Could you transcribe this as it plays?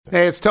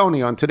Hey, it's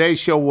Tony. On today's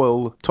show,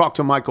 we'll talk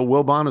to Michael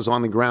Wilbon, who's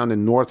on the ground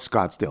in North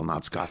Scottsdale,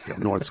 North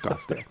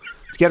Scottsdale,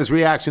 to get his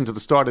reaction to the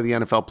start of the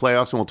NFL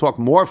playoffs. And we'll talk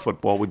more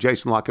football with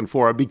Jason La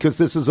Canfora because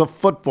this is a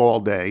football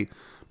day.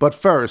 But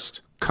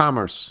first,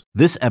 commerce.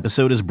 This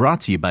episode is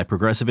brought to you by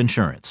Progressive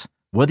Insurance.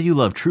 Whether you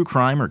love true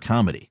crime or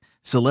comedy,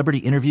 celebrity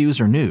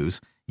interviews or news,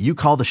 you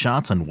call the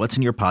shots on what's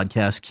in your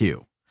podcast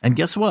queue. And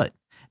guess what?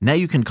 Now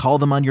you can call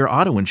them on your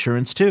auto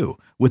insurance too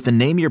with the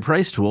Name Your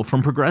Price tool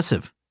from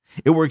Progressive.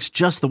 It works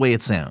just the way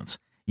it sounds.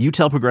 You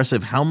tell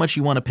Progressive how much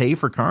you want to pay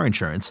for car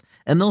insurance,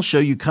 and they'll show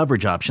you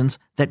coverage options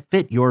that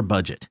fit your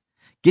budget.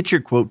 Get your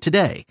quote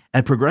today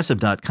at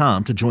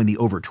Progressive.com to join the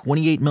over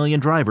 28 million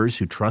drivers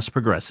who trust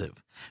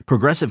Progressive.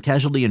 Progressive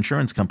Casualty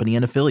Insurance Company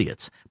and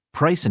Affiliates.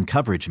 Price and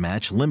coverage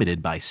match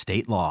limited by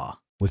state law.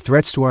 With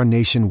threats to our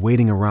nation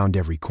waiting around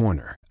every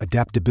corner,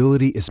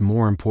 adaptability is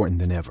more important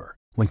than ever.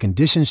 When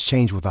conditions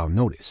change without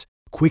notice,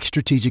 quick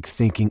strategic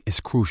thinking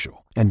is crucial.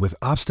 And with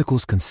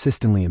obstacles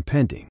consistently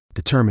impending,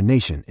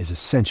 determination is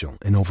essential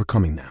in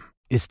overcoming them.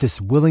 It's this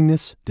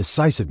willingness,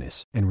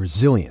 decisiveness, and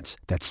resilience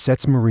that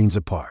sets Marines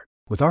apart.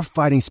 With our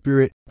fighting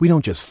spirit, we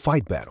don't just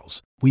fight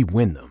battles, we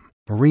win them.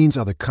 Marines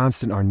are the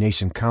constant our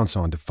nation counts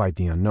on to fight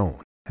the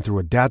unknown. And through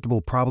adaptable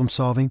problem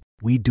solving,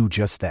 we do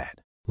just that.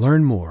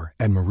 Learn more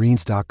at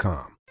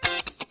Marines.com.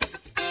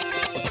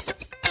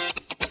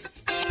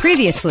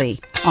 Previously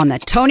on the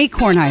Tony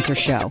Kornheiser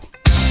Show.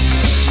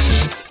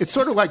 It's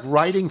sort of like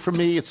writing for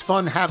me. It's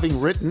fun having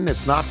written.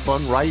 It's not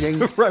fun writing.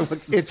 Right,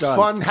 it's done.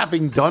 Fun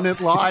having done it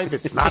live.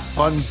 It's not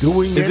fun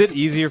doing it. Is it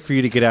easier for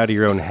you to get out of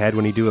your own head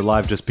when you do it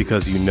live just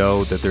because you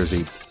know that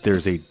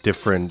there's a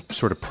different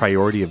sort of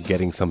priority of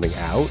getting something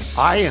out?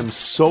 I am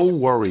so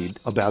worried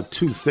about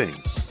two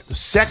things. The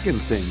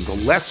second thing, the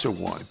lesser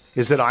one,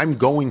 is that I'm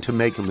going to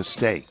make a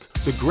mistake.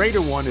 The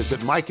greater one is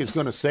that Mike is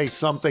going to say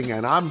something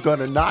and I'm going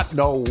to not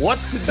know what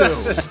to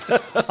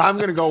do. I'm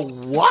going to go,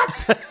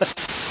 what?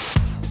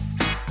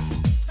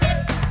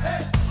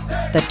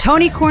 The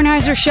Tony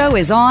Kornheiser Show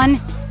is on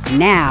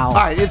now. All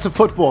right, it's a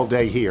football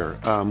day here.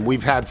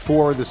 We've had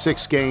 4 of the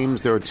 6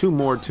 games. There are 2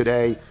 more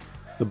today.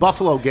 The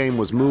Buffalo game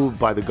was moved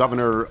by the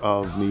governor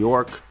of New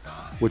York,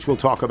 which we'll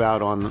talk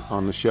about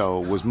on the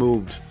show, was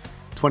moved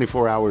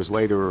 24 hours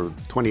later or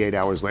 28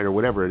 hours later,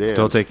 whatever it is.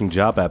 Still taking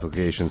job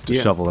applications to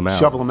shovel them out.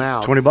 Shovel them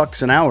out.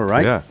 $20 an hour,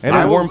 right? Yeah, and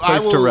a warm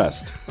place to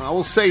rest. I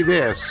will say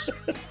this.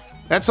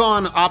 That's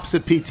on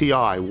opposite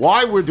PTI.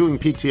 Why we're doing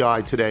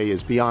PTI today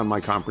is beyond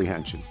my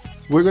comprehension.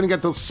 We're going to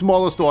get the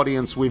smallest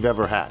audience we've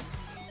ever had.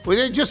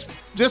 Well,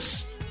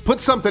 just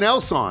put something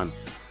else on.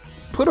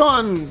 Put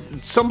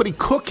on somebody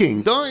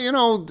cooking.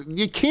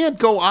 You can't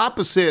go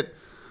opposite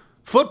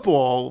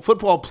football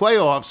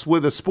playoffs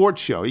with a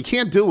sports show. You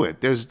can't do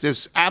it.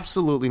 There's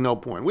absolutely no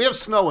point. We have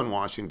snow in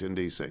Washington,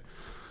 D.C.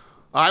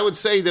 I would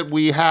say that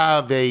we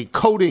have a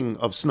coating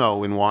of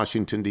snow in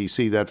Washington,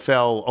 D.C. that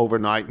fell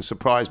overnight and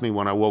surprised me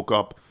when I woke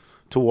up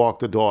to walk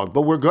the dog.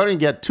 But we're going to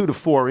get 2 to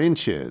 4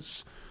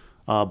 inches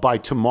by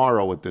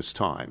tomorrow at this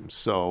time.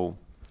 So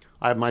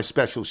I have my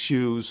special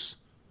shoes.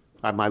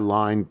 I have my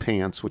lined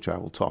pants, which I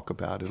will talk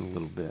about in a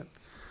little bit.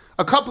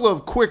 A couple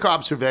of quick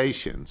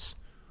observations.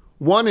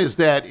 One is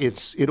that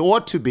it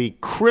ought to be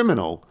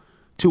criminal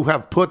to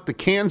have put the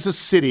Kansas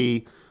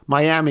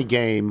City-Miami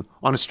game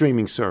on a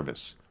streaming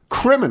service.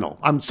 Criminal.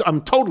 I'm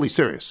totally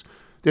serious.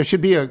 There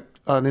should be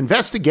an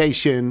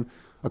investigation,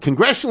 a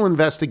congressional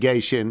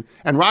investigation,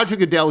 and Roger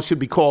Goodell should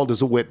be called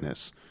as a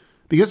witness.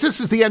 Because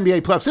this is the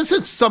NBA playoffs. This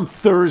isn't some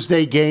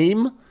Thursday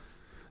game.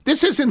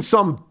 This isn't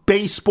some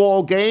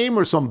baseball game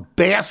or some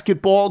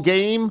basketball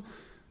game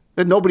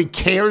that nobody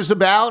cares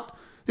about.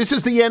 This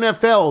is the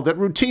NFL that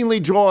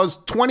routinely draws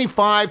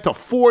 25 to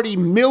 40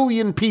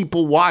 million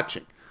people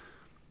watching.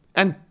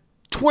 And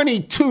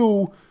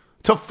 22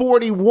 to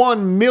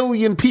 41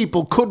 million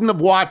people couldn't have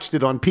watched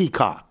it on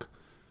Peacock.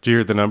 Do you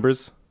hear the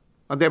numbers?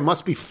 They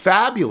must be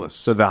fabulous.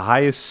 So the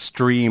highest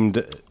streamed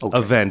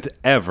event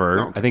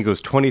ever, I think it was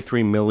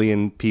 23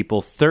 million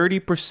people,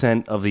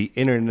 30% of the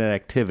internet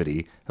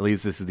activity. At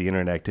least this is the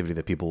internet activity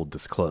that people will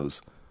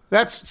disclose.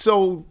 That's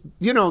a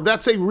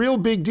real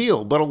big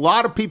deal. But a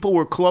lot of people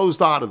were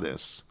closed out of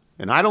this.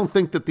 And I don't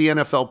think that the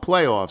NFL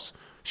playoffs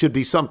should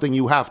be something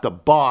you have to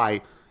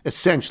buy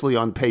essentially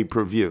on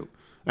pay-per-view.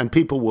 And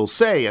people will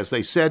say, as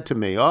they said to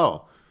me,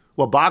 oh,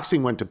 well,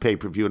 boxing went to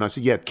pay-per-view. And I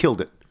said, yeah, it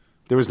killed it.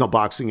 There is no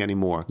boxing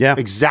anymore. Yeah.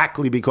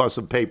 Exactly because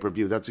of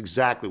pay-per-view. That's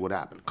exactly what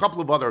happened. A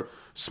couple of other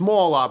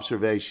small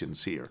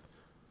observations here.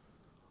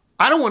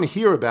 I don't want to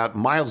hear about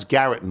Myles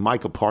Garrett and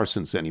Micah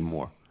Parsons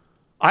anymore.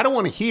 I don't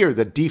want to hear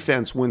that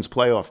defense wins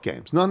playoff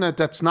games. No,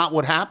 that's not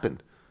what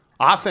happened.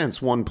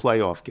 Offense won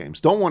playoff games.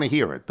 Don't want to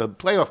hear it. The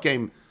playoff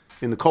game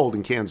in the cold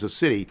in Kansas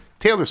City,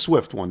 Taylor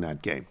Swift won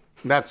that game.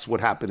 That's what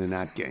happened in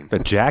that game. The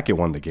jacket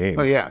won the game.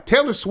 Oh, yeah.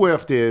 Taylor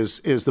Swift is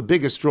the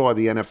biggest draw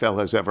the NFL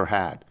has ever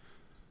had.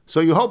 So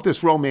you hope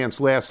this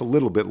romance lasts a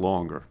little bit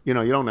longer. You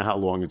don't know how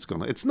long it's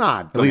going to. It's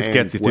not. At least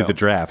gets you through the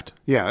draft.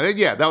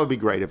 Yeah, that would be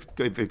great if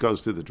it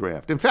goes through the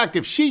draft. In fact,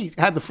 if she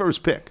had the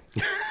first pick,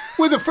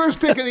 with the first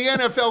pick of the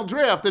NFL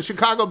draft, the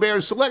Chicago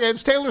Bears select.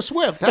 It's Taylor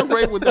Swift. How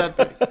great would that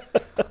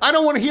be? I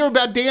don't want to hear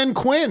about Dan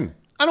Quinn.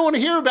 I don't want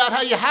to hear about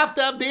how you have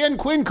to have Dan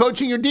Quinn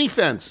coaching your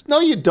defense. No,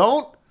 you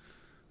don't.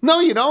 No,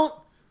 you don't.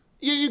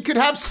 You could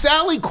have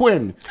Sally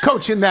Quinn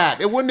coaching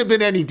that. It wouldn't have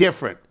been any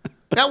different.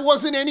 That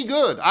wasn't any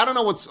good. I don't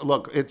know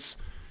look, it's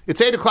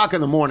 8 o'clock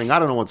in the morning. I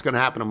don't know what's going to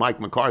happen to Mike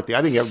McCarthy.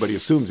 I think everybody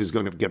assumes he's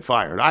going to get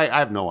fired. I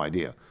have no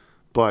idea.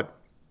 But,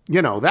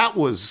 that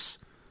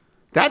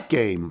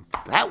game,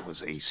 that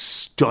was a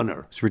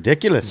stunner. It's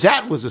ridiculous.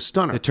 That was a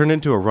stunner. It turned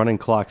into a running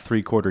clock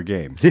 3-quarter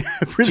game.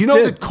 Really Do you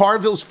know that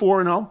Carville's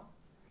 4-0?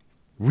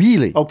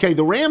 Really? Okay,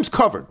 the Rams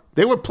covered.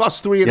 They were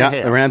plus 3.5.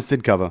 Yeah, the Rams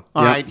did cover.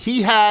 All right,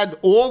 he had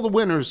all the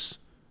winners.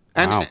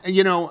 And,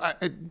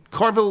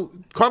 Carville's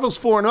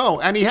 4-0,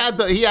 and he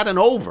had an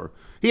over.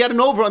 He had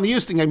an over on the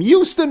Houston game.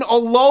 Houston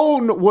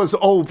alone was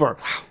over.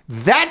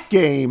 That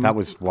game. That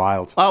was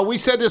wild. We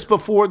said this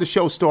before the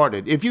show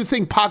started. If you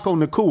think Paco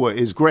Nakua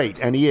is great,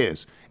 and he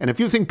is, and if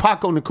you think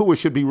Paco Nakua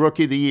should be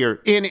Rookie of the Year,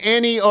 in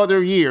any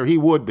other year, he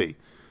would be.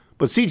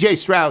 But C.J.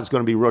 Stroud's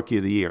going to be Rookie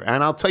of the Year.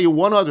 And I'll tell you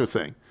one other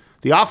thing.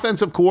 The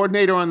offensive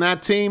coordinator on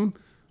that team,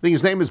 I think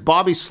his name is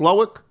Bobby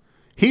Slowick,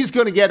 he's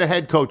going to get a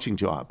head coaching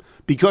job.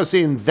 Because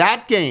in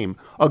that game,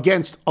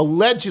 against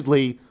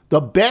allegedly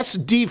the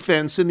best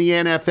defense in the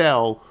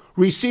NFL,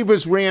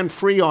 receivers ran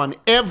free on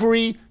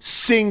every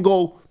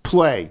single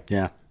play.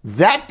 Yeah.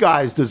 That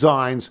guy's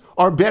designs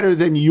are better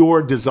than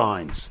your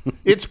designs.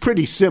 It's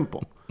pretty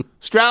simple.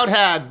 Stroud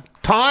had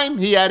time,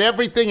 he had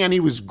everything, and he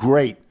was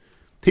great.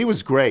 He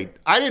was great.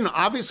 I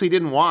obviously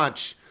didn't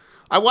watch.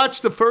 I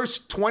watched the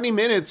first 20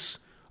 minutes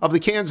of the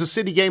Kansas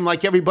City game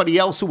like everybody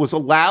else who was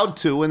allowed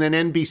to, and then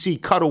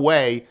NBC cut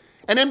away.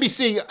 And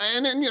NBC,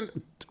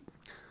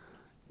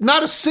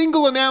 not a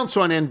single announcer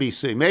on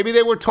NBC, maybe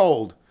they were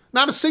told,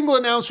 not a single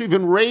announcer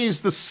even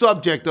raised the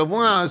subject of,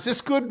 wow, is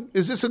this good?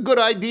 Is this a good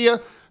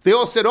idea? They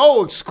all said,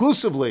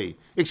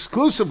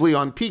 exclusively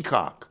on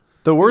Peacock.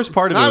 The worst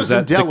part of it was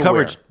that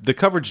Delaware. the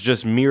coverage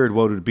just mirrored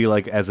what it would be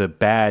like as a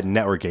bad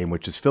network game,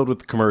 which is filled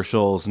with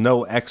commercials,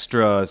 no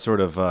extra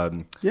sort of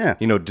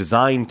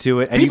design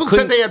to it. And People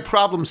said they had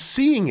problems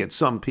seeing it.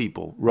 Some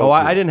people wrote.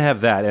 I didn't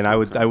have that, and I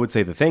would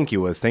say the thank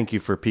you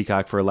for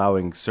Peacock for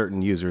allowing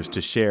certain users to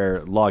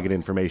share login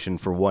information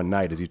for one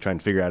night as you try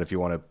and figure out if you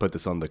want to put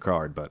this on the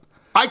card. But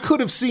I could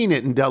have seen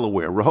it in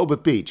Delaware.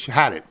 Rehoboth Beach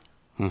had it.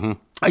 Mm-hmm.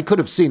 I could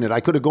have seen it. I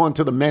could have gone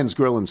to the Men's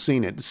Grill and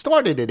seen it. It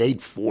started at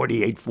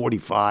 8:40,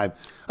 8:45.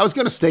 I was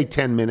going to stay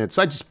 10 minutes.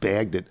 I just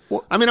bagged it.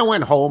 I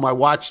went home. I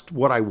watched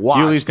what I watched.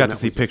 You at least got to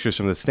see pictures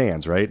from the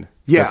stands, right?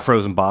 Yeah. The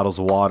frozen bottles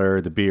of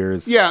water, the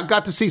beers. Yeah,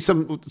 got to see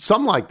some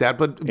like that.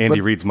 But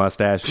Andy Reid's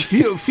mustache.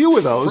 Few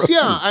of those.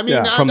 Yeah,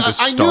 from the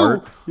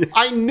start.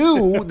 I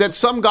knew that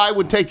some guy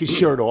would take his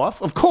shirt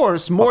off. Of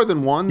course, more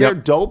than one. They're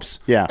dopes.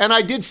 Yeah. And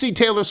I did see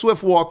Taylor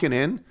Swift walking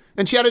in,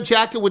 and she had a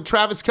jacket with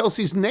Travis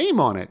Kelce's name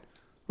on it.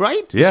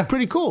 Right? Yeah. It's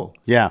pretty cool.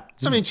 Yeah.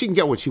 She can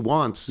get what she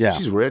wants. Yeah.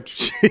 She's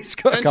rich. She's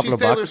got a couple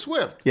of Taylor bucks.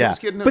 Swift. Yeah.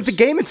 So but the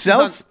game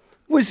itself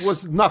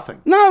was nothing.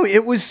 No,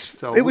 it was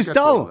we'll it was get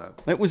to all dull.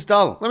 that. It was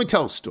dull. Let me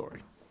tell a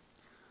story.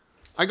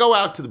 I go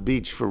out to the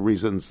beach for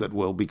reasons that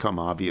will become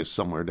obvious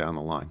somewhere down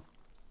the line.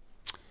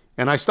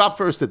 And I stop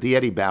first at the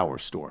Eddie Bauer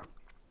store.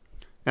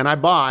 And I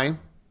buy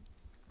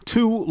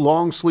 2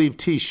 long-sleeve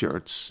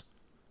T-shirts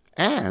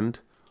and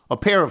a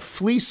pair of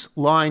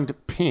fleece-lined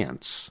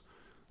pants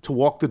to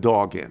walk the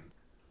dog in.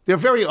 They're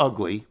very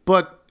ugly,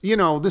 but,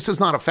 this is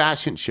not a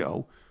fashion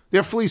show.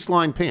 They're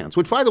fleece-lined pants,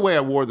 which, by the way,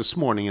 I wore this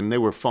morning, and they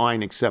were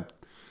fine, except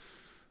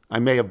I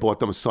may have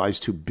bought them a size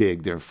too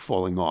big. They're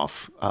falling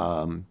off.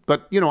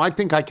 But, I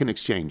think I can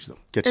exchange them.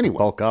 Get some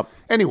bulk up.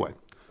 Anyway,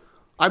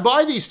 I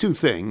buy these 2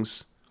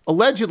 things.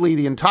 Allegedly,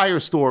 the entire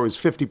store is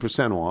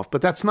 50% off,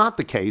 but that's not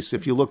the case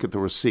if you look at the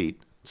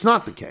receipt. It's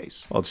not the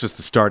case. Well, it's just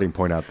the starting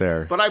point out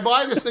there. But I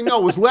buy this thing. No,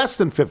 it was less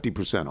than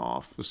 50%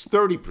 off. It was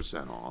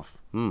 30% off.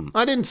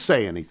 I didn't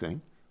say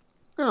anything.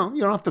 No,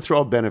 you don't have to throw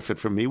a benefit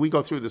from me. We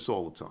go through this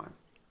all the time.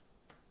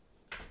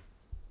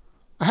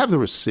 I have the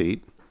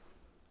receipt,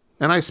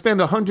 and I spend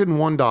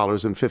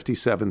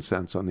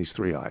 $101.57 on these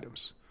 3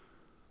 items.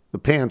 The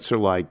pants are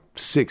like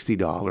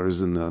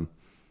 $60, and the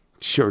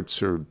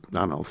shirts are,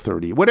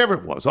 $30, whatever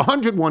it was,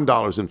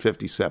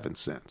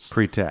 $101.57.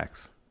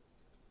 Pre-tax.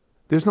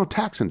 There's no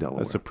tax in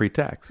Delaware. That's a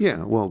pre-tax.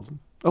 Yeah, well,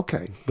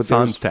 okay. But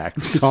Sans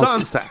tax.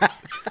 Sans tax.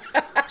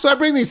 So I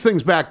bring these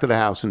things back to the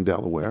house in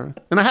Delaware,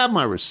 and I have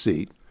my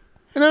receipt.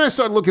 And then I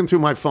start looking through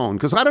my phone,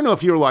 because I don't know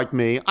if you're like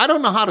me. I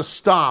don't know how to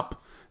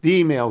stop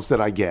the emails that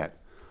I get.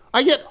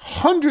 I get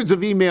hundreds of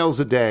emails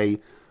a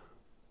day,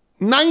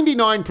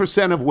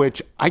 99% of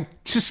which I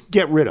just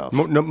get rid of.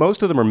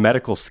 Most of them are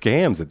medical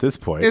scams at this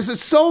point.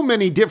 There's so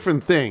many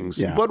different things.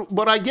 Yeah.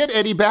 But I get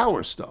Eddie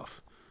Bauer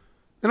stuff.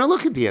 And I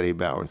look at the Eddie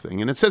Bauer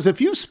thing, and it says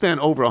if you spent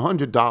over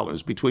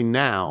 $100 between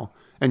now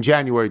and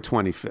January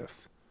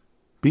 25th,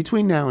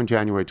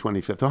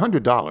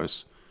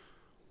 $100,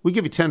 we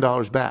give you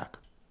 $10 back.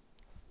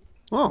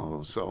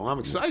 Oh, so I'm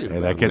excited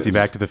about that gets this. you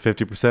back to the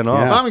 50% off.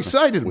 Yeah. I'm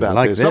excited about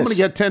like this. this. I'm going to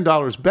get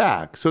 $10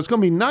 back. So it's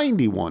going to be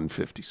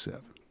 $91.57.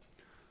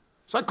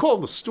 So I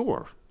called the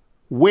store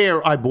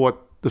where I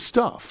bought the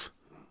stuff.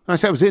 And I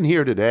said, I was in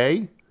here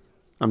today.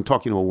 I'm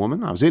talking to a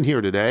woman. I was in here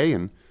today.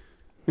 And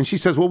she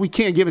says, well, we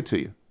can't give it to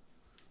you.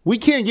 We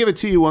can't give it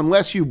to you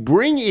unless you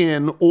bring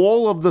in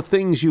all of the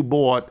things you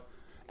bought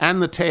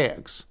and the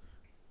tags.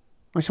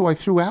 I said, well, I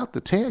threw out the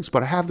tags,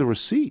 but I have the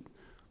receipt.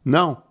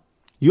 No,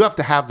 you have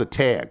to have the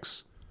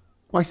tags.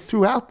 Well, I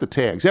threw out the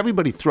tags.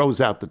 Everybody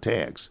throws out the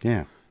tags.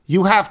 Yeah.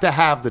 You have to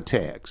have the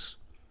tags.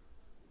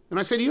 And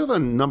I said, do you have a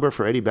number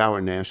for Eddie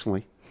Bauer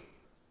nationally?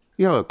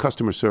 You have a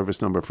customer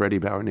service number for Eddie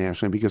Bauer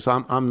nationally? Because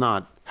I'm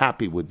not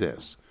happy with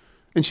this.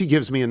 And she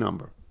gives me a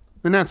number.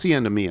 And that's the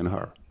end of me and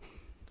her.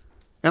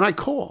 And I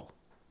call.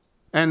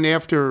 And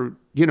after,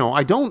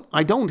 I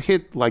don't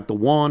hit like the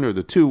 1 or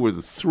the 2 or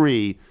the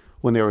 3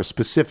 when there are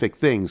specific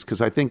things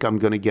because I think I'm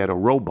going to get a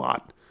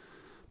robot.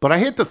 But I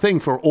hit the thing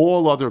for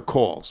all other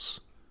calls.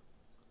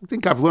 I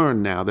think I've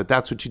learned now that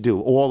that's what you do,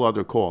 all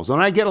other calls.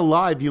 And I get a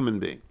live human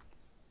being.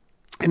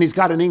 And he's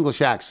got an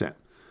English accent.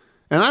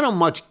 And I don't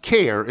much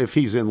care if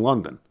he's in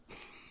London.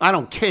 I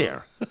don't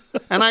care.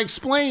 And I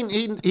explain,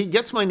 he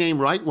gets my name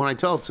right when I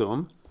tell it to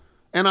him.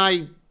 And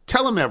I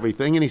tell him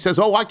everything, and he says,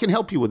 oh, I can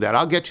help you with that.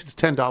 I'll get you the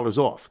 $10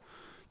 off.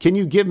 Can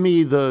you give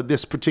me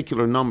this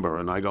particular number?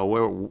 And I go,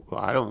 well,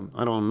 I don't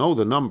know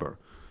the number.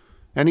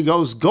 And he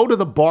goes, go to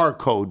the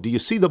barcode. Do you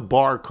see the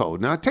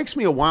barcode? Now, it takes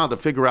me a while to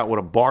figure out what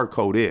a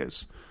barcode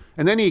is.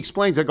 And then he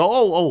explains, I go,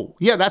 oh,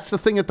 yeah, that's the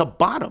thing at the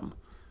bottom.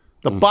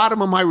 The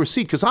bottom of my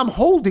receipt, because I'm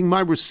holding my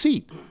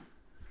receipt. And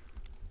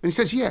he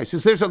says, yeah. He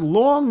says, there's a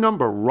long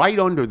number right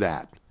under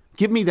that.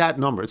 Give me that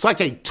number. It's like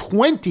a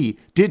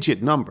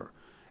 20-digit number.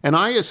 And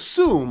I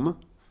assume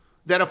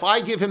that if I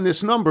give him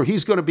this number,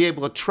 he's going to be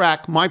able to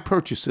track my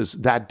purchases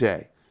that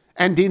day.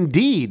 And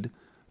indeed,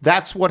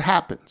 that's what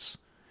happens.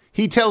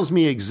 He tells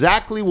me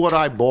exactly what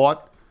I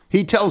bought.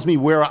 He tells me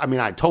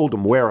I told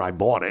him where I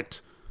bought it.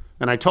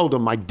 And I told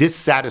him my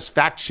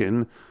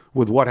dissatisfaction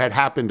with what had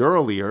happened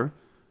earlier.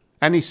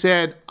 And he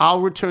said, I'll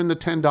return the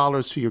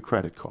 $10 to your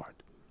credit card.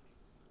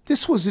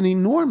 This was an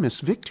enormous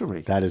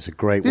victory. That is a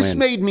great win. This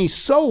made me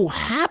so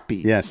happy.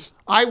 Yes.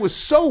 I was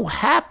so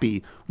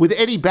happy with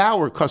Eddie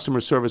Bauer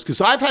customer service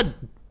because I've had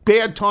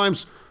bad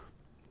times.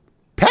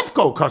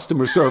 Pepco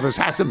customer service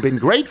hasn't been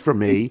great for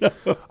me.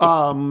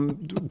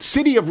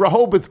 City of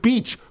Rehoboth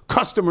Beach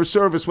customer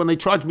service when they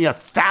charged me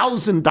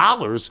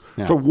 $1,000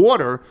 for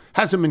water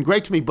hasn't been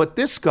great to me. But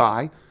this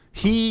guy,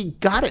 he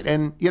got it.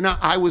 And,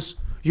 I was...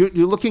 You're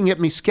looking at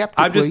me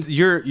skeptically.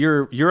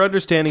 Your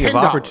understanding of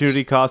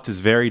opportunity cost is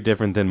very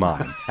different than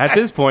mine. At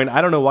this point,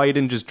 I don't know why you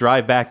didn't just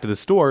drive back to the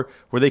store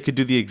where they could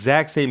do the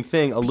exact same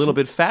thing a little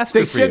bit faster.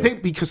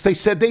 Because they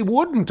said they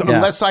wouldn't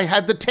unless I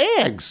had the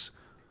tags.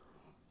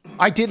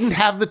 I didn't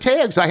have the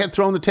tags. I had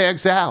thrown the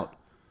tags out.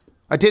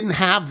 I didn't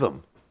have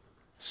them.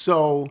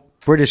 So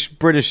British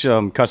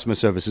customer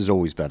service is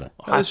always better.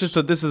 This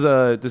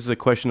is a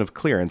question of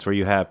clearance where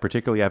you have,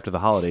 particularly after the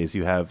holidays,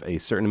 you have a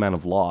certain amount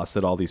of loss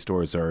that all these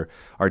stores are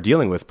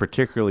dealing with,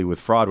 particularly with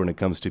fraud when it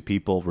comes to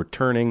people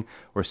returning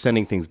or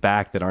sending things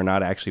back that are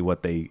not actually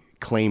what they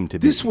claim to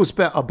be. This was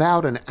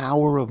about an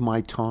hour of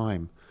my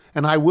time.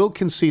 And I will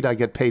concede I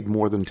get paid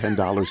more than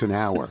 $10 an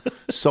hour.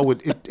 So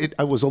it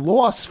was a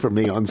loss for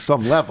me on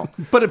some level.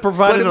 But it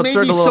provided a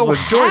certain level of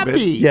enjoyment.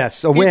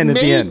 Yes, a win at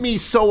the end. It made me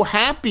so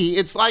happy.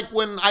 It's like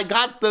when I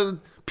got the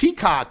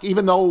Peacock,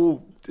 even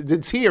though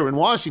it's here in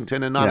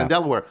Washington and not in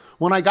Delaware.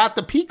 When I got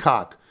the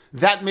Peacock,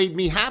 that made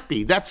me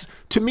happy.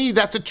 To me,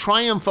 that's a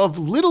triumph of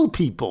little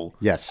people.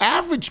 Yes.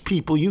 Average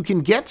people. You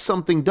can get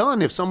something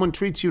done if someone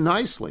treats you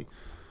nicely.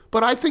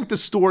 But I think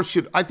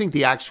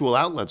the actual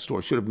outlet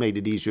store should have made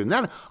it easier than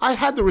that. I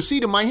had the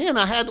receipt in my hand.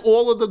 I had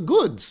all of the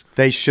goods.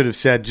 They should have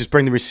said, just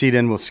bring the receipt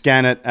in, we'll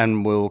scan it,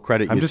 and we'll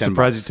credit you $10. I'm just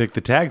surprised you took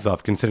the tags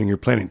off, considering you're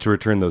planning to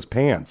return those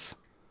pants.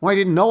 Well, I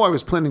didn't know I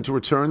was planning to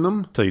return them.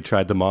 Until you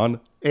tried them on?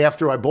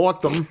 After I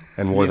bought them.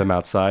 And wore them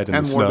outside in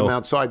the snow. And wore them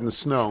outside in the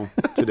snow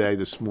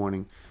this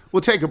morning.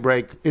 We'll take a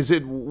break. Is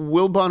it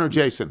Wilbon or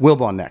Jason?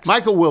 Wilbon next.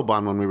 Michael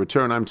Wilbon when we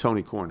return. I'm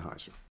Tony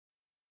Kornheiser.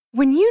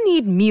 When you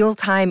need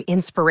mealtime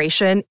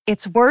inspiration,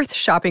 it's worth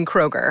shopping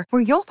Kroger,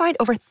 where you'll find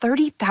over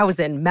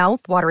 30,000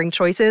 mouth-watering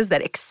choices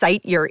that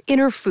excite your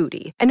inner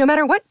foodie. And no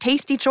matter what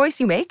tasty choice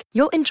you make,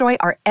 you'll enjoy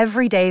our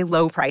everyday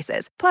low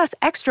prices, plus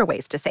extra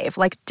ways to save,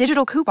 like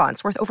digital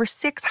coupons worth over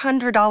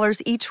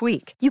 $600 each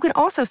week. You can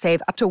also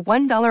save up to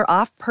 $1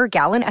 off per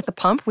gallon at the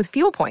pump with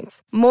fuel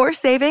points. More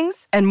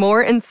savings and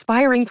more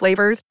inspiring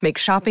flavors make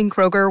shopping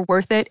Kroger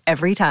worth it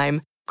every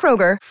time.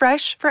 Kroger,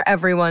 fresh for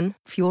everyone.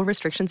 Fuel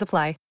restrictions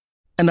apply.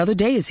 Another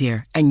day is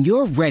here, and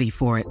you're ready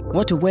for it.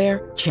 What to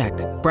wear? Check.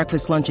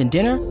 Breakfast, lunch, and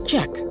dinner?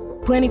 Check.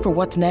 Planning for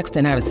what's next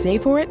and how to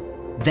save for it?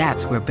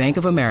 That's where Bank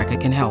of America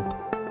can help.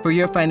 For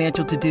your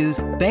financial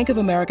to-dos, Bank of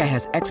America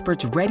has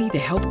experts ready to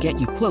help get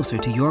you closer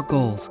to your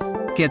goals.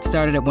 Get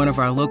started at one of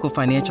our local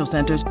financial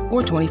centers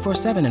or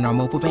 24/7 in our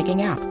mobile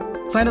banking app.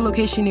 Find a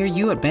location near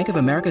you at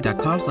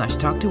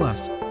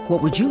bankofamerica.com/talktous.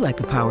 What would you like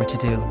the power to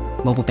do?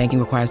 Mobile banking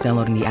requires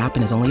downloading the app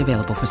and is only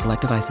available for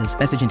select devices.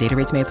 Message and data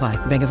rates may apply.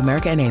 Bank of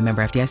America NA,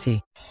 member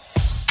FDIC.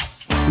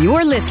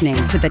 You're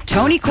listening to The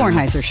Tony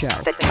Kornheiser Show.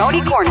 The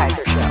Tony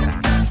Kornheiser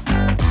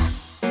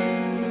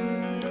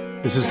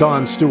Show. This is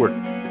Don Stewart,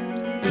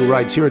 who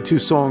writes, "Here are two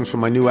songs from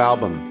my new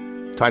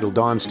album, titled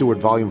Don Stewart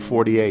Volume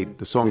 48.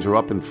 The songs are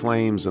Up in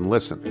Flames and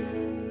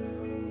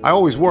Listen. I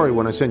always worry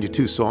when I send you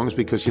two songs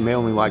because you may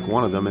only like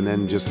one of them and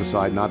then just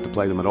decide not to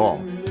play them at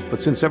all.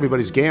 But since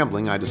everybody's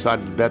gambling, I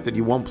decided to bet that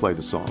you won't play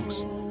the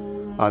songs.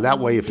 That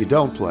way, if you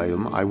don't play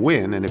them, I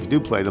win, and if you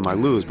do play them, I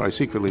lose, but I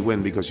secretly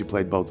win because you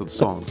played both of the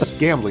songs.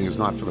 Gambling is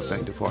not for the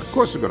faint of heart. Of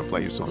course we're going to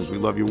play your songs. We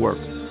love your work.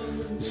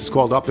 This is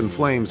called Up in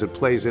Flames. It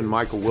plays in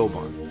Michael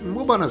Wilbon. And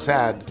Wilbon has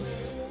had...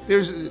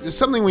 There's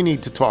something we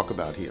need to talk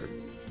about here.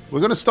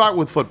 We're going to start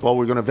with football.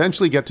 We're going to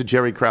eventually get to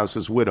Jerry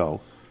Krause's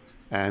widow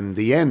and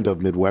the end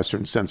of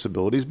Midwestern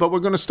sensibilities, but we're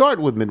going to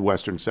start with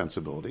Midwestern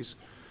sensibilities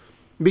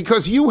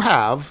because you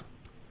have...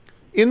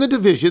 In the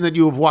division that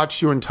you have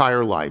watched your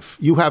entire life,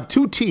 you have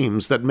two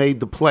teams that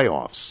made the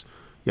playoffs.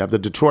 You have the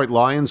Detroit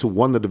Lions, who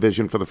won the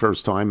division for the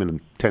first time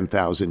in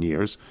 10,000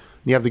 years.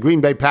 And you have the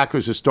Green Bay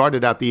Packers, who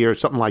started out the year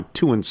something like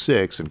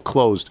 2-6 and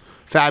closed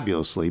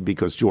fabulously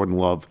because Jordan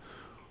Love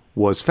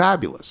was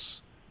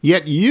fabulous.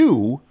 Yet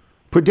you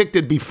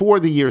predicted before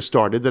the year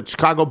started that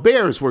Chicago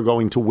Bears were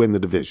going to win the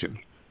division.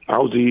 I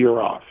was a year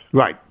off.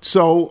 Right.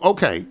 So,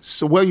 okay.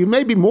 So, well, you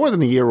may be more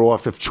than a year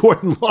off if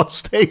Jordan Love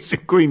stays in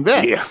Green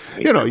Bay. Yeah.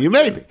 You know, you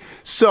may be.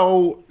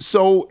 So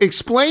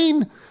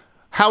explain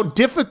how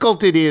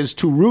difficult it is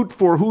to root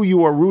for who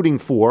you are rooting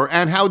for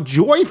and how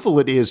joyful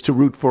it is to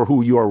root for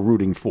who you are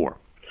rooting for.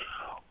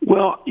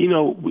 Well, you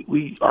know,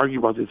 we argue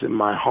about this in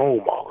my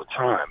home all the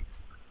time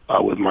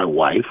with my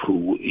wife,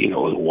 who, you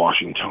know, is a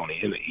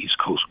Washingtonian, an East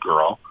Coast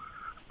girl.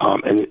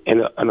 And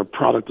a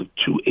product of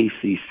two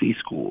ACC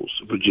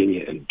schools,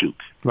 Virginia and Duke.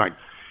 Right.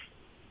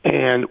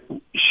 And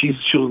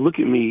she'll look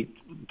at me,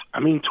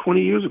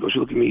 20 years ago,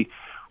 she'll look at me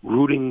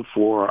rooting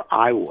for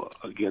Iowa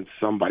against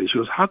somebody. She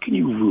goes, how can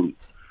you root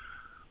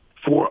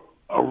for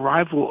a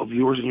rival of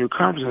yours in your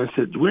conference? And I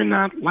said, we're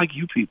not like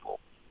you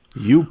people.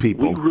 You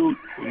people. We root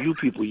for you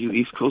people, you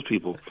East Coast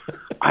people.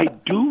 I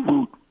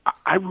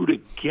root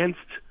against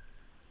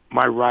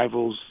my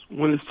rivals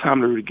when it's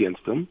time to root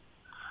against them.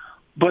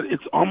 But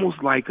it's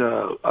almost like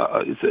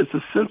it's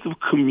a sense of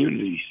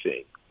community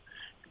thing.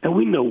 And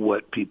we know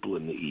what people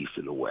in the East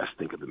and the West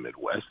think of the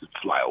Midwest, the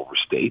flyover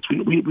states.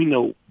 We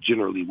know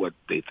generally what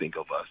they think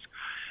of us.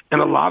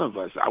 And a lot of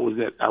us, I was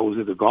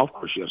at the golf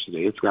course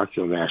yesterday at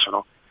Scottsdale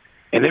National,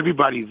 and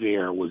everybody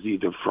there was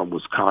either from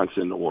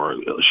Wisconsin or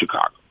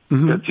Chicago.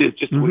 Mm-hmm. That's it,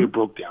 just the way it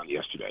broke down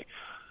yesterday.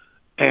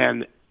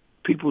 And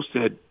people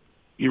said,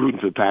 you're rooting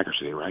for the Packers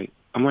today, right?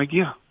 I'm like,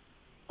 yeah.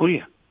 Oh,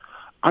 yeah.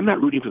 I'm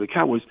not rooting for the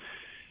Cowboys.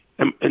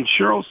 And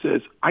Cheryl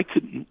says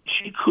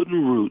she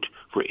couldn't root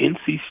for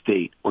NC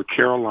State or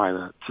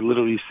Carolina to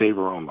literally save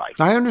her own life.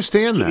 I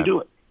understand that. She can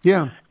do it.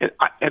 Yeah.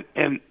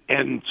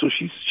 And so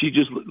she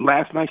just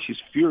last night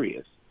she's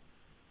furious.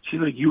 She's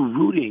like, you're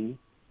rooting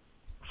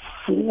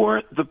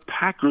for the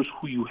Packers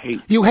who you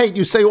hate.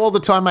 You say all the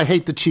time, I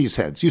hate the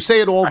cheeseheads. You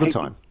say it all the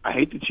time. I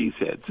hate the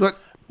cheeseheads.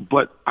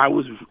 But I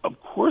was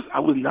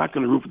not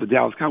going to root for the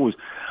Dallas Cowboys.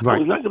 Right. I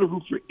was not going to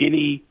root for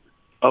any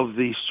of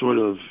the sort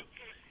of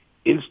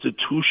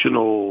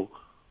institutional,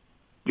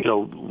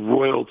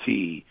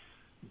 royalty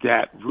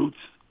that roots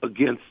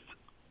against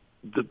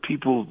the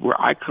people where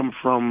I come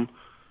from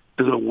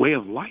as a way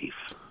of life.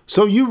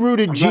 So you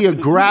rooted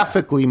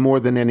geographically more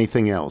than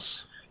anything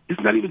else.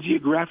 It's not even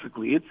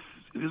geographically.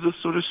 There's a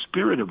sort of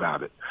spirit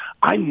about it.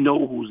 I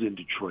know who's in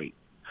Detroit.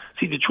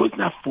 See, Detroit's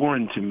not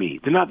foreign to me.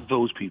 They're not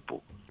those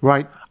people.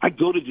 Right. I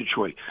go to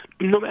Detroit.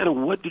 No matter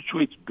what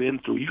Detroit's been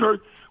through. You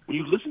heard, when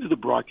you listened to the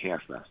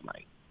broadcast last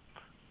night,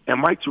 and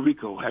Mike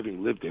Tirico,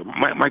 having lived there,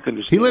 Mike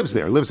understands. He lives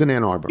there, lives in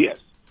Ann Arbor. Yes.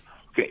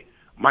 Okay.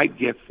 Mike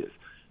gets this.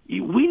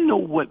 We know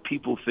what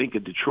people think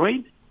of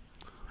Detroit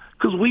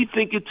because we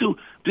think it too.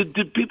 The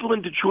people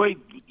in Detroit,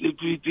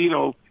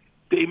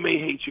 they may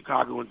hate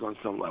Chicagoans on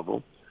some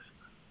level,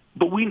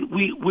 but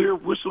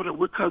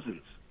we're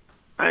cousins.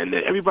 And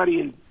everybody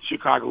in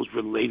Chicago is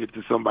related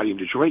to somebody in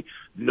Detroit,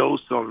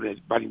 knows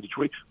somebody in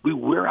Detroit. We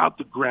wear out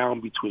the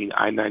ground between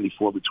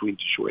I-94, between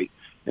Detroit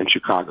and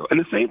Chicago. And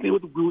the same thing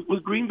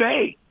with Green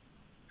Bay.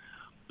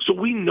 So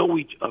we know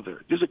each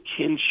other. There's a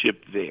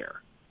kinship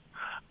there.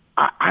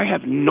 I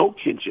have no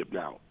kinship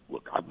now.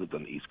 Look, I've lived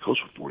on the East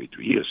Coast for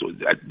 43 years, so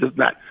that does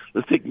not.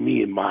 Let's take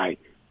me and my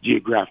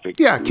geographic.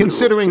 Yeah,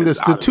 considering this,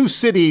 the two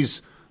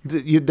cities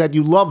that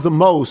you love the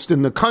most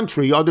in the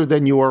country, other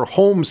than your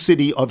home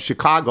city of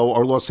Chicago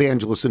or Los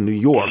Angeles and New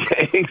York.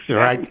 Exactly.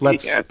 All right,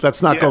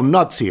 let's not go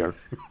nuts here.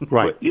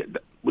 Right.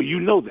 Well, you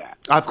know that.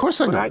 Of course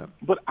I know that.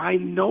 But I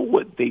know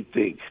what they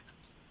think.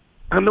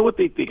 I know what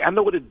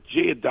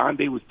Jay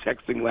Adonde was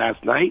texting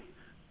last night.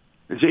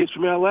 And Jay's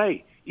from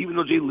L.A., even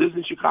though Jay lives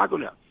in Chicago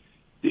now.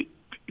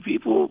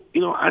 People,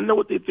 I know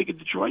what they think of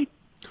Detroit.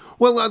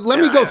 Well, let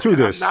me go through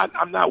this.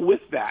 I'm not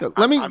with that.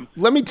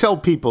 Let me tell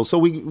people. So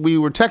we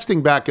were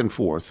texting back and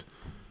forth,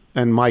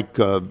 and Mike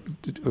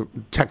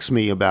texts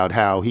me about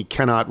how he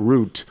cannot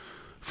root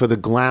for the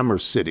glamour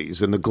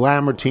cities and the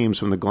glamour teams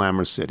from the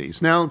glamour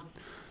cities. Now,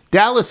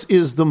 Dallas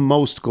is the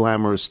most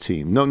glamorous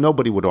team.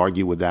 Nobody would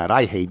argue with that.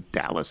 I hate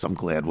Dallas. I'm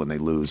glad when they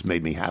lose.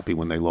 Made me happy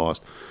when they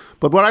lost.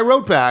 But what I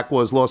wrote back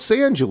was Los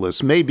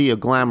Angeles may be a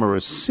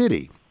glamorous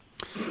city,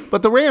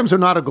 but the Rams are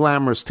not a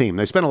glamorous team.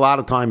 They spent a lot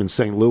of time in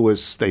St.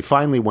 Louis. They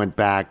finally went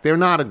back. They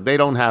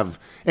don't have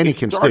any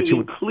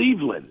constituent. In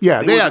Cleveland.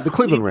 Yeah, they are the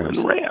Cleveland Rams.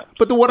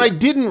 But what I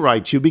didn't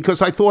write you,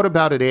 because I thought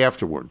about it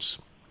afterwards,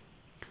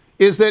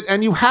 is that,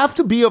 and you have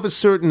to be of a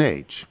certain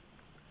age.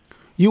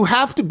 You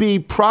have to be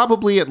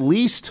probably at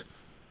least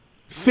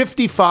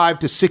 55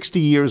 to 60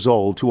 years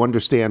old to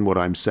understand what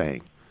I'm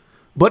saying.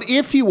 But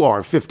if you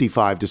are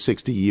 55 to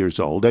 60 years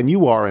old, and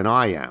you are and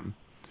I am,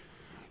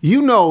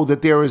 you know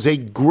that there is a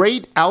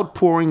great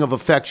outpouring of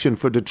affection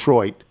for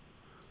Detroit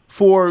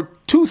for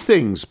two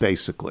things,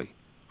 basically.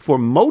 For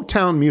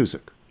Motown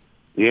music.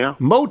 Yeah.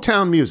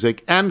 Motown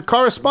music and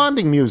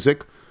corresponding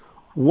music,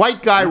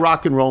 white guy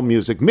rock and roll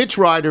music. Mitch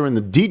Ryder and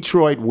the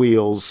Detroit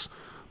Wheels,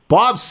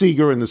 Bob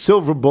Seger and the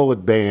Silver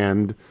Bullet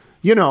Band,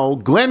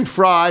 Glenn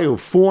Frey, who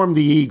formed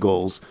the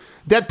Eagles,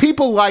 that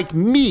people like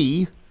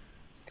me,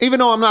 even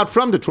though I'm not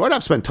from Detroit,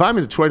 I've spent time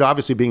in Detroit,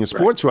 obviously being a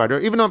sports writer,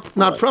 even though I'm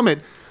not from it,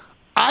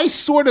 I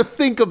sort of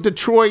think of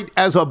Detroit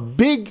as a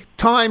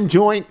big-time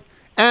joint,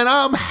 and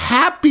I'm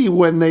happy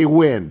when they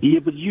win. Yeah,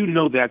 but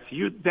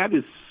that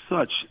is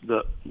such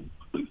the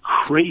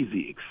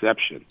crazy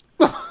exception.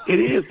 It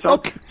is.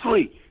 Okay.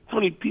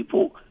 Tony,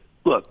 people,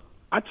 look,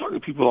 I talk to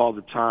people all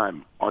the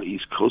time on the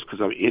East Coast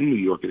because I'm in New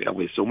York and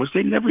L.A. so much.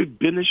 They've never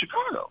been to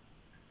Chicago.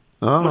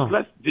 Much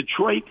less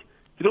Detroit.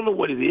 They don't know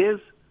what it is.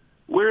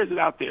 Where is it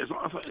out there?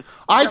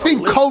 I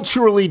think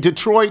culturally,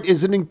 Detroit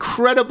is an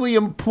incredibly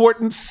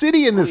important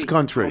city in this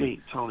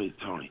country. Tony,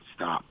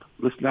 stop.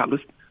 Listen.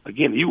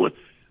 Again,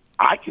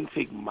 I can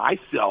take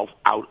myself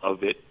out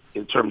of it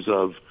in terms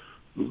of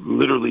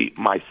literally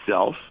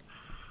myself.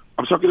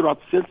 I'm talking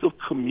about sense of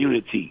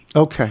community.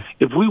 Okay.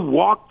 If we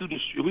walk through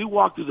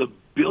the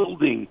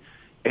building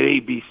at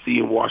ABC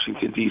in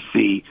Washington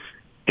D.C.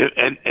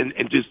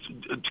 and just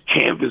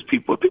canvass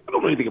people don't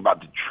know anything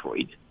about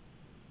Detroit.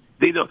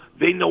 They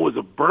know it's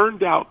a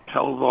burned out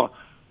hell of a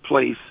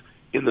place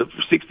in the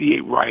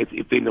 '68 riots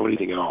if they know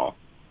anything at all.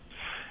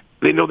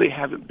 They know they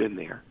haven't been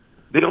there.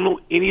 They don't know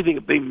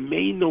anything. They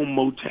may know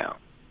Motown.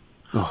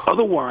 Oh.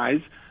 Otherwise,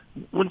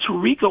 when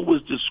Tirico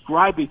was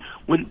describing,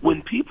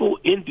 when people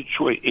in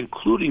Detroit,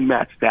 including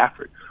Matt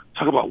Stafford,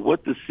 talk about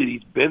what the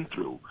city's been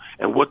through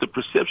and what the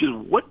perception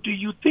is, what do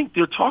you think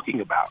they're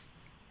talking about?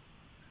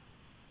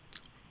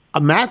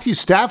 Matthew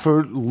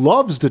Stafford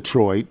loves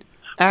Detroit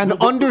and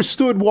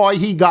understood why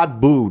he got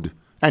booed.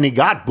 And he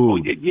got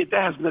booed. Yeah,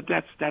 that's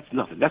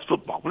nothing. That's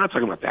football. We're not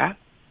talking about that.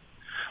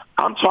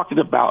 I'm talking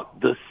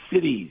about the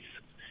cities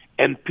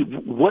and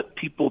what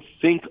people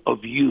think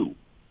of you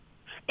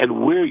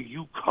and where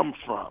you come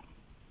from.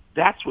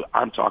 That's what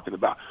I'm talking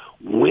about.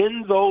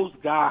 When those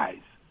guys,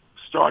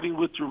 starting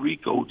with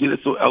Tirico, who did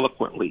it so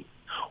eloquently,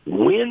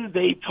 when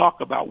they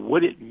talk about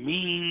what it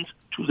means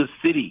to the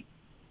city,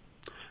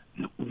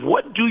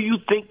 what do you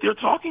think they're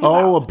talking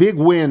about? Oh, a big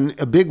win.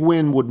 A big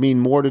win would mean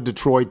more to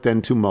Detroit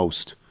than to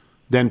most.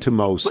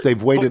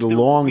 They've waited a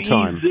long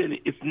time.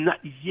 It's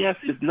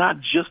not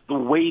just the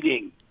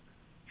waiting.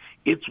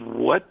 It's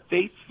what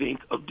they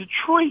think of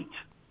Detroit.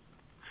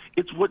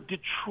 It's what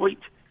Detroit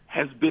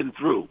has been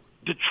through.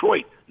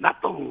 Detroit,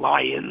 not the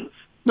Lions.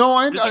 No,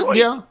 I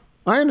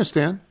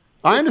understand.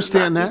 I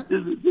understand that.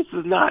 This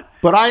is not.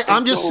 But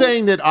I'm just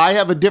saying that I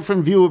have a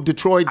different view of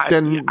Detroit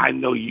than. I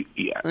know you.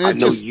 Yeah, I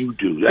know you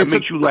do. That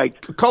makes you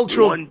like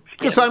cultural.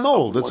 Because I'm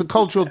old. It's a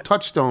cultural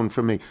touchstone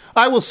for me.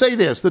 I will say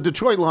this: the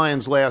Detroit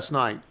Lions last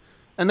night,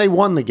 and they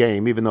won the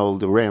game, even though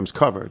the Rams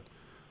covered.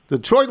 The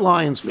Detroit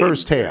Lions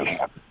first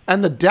half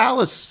and the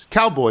Dallas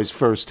Cowboys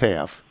first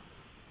half.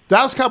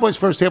 Dallas Cowboys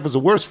first half was the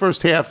worst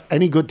first half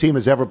any good team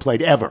has ever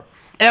played, ever.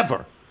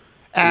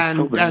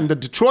 And the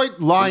Detroit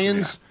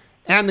Lions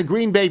and the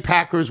Green Bay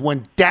Packers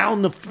went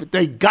down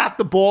they got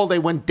the ball, they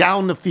went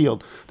down the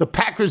field. The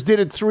Packers did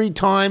it 3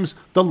 times,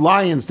 the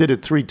Lions did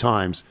it 3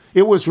 times.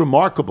 It was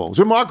remarkable. It was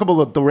remarkable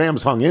that the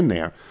Rams hung in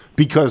there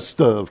because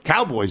the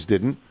Cowboys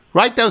didn't.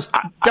 Right? That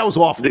was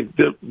awful.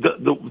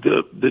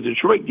 The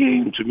Detroit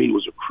game to me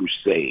was a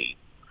crusade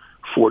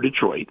for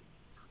Detroit.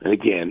 And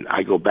again,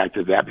 I go back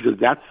to that because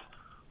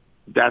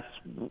that's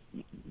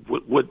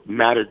what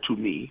mattered to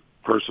me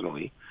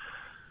personally.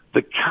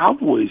 The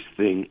Cowboys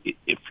thing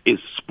is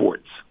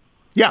sports.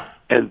 Yeah.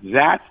 And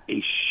that's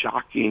a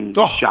shocking.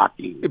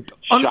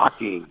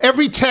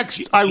 Every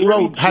text I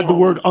wrote had the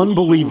word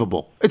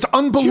unbelievable. It's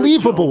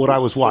unbelievable what I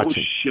was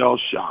watching.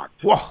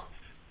 Shell-shocked. Whoa.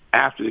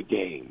 After the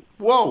game.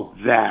 Whoa.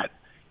 That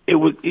it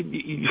was.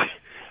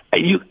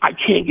 I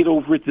can't get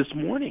over it this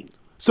morning.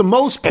 So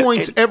most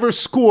points ever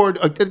scored,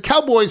 the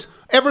Cowboys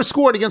ever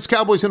scored against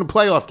Cowboys in a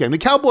playoff game. The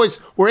Cowboys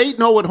were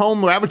 8-0 at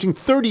home, were averaging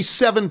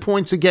 37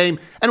 points a game,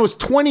 and it was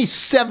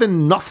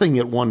 27-0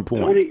 at one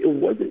point. It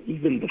wasn't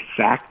even the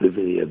fact of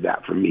any of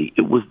that for me.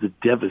 It was the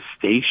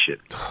devastation.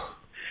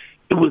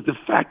 It was the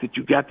fact that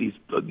you got these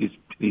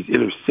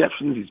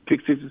interceptions, these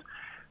pick sixes.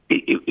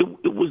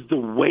 it was the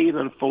way it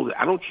unfolded.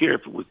 I don't care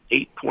if it was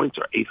 8 points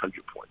or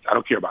 800 points. I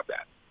don't care about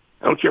that.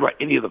 I don't care about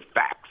any of the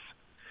facts.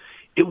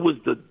 It was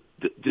the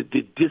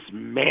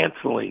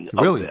dismantling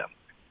of them.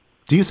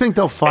 Do you think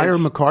they'll fire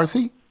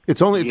McCarthy?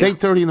 It's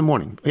 8:30 in the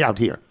morning out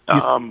here.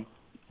 What do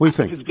you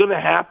think? If it's going to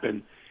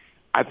happen,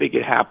 I think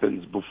it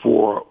happens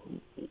before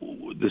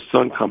the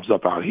sun comes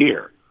up out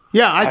here.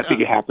 Yeah, I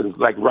think it happens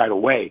like right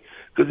away.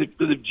 Because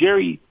if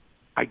Jerry,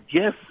 I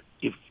guess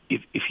if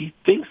he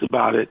thinks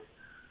about it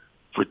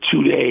for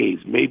 2 days,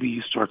 maybe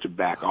you start to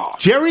back off.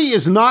 Jerry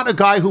is not a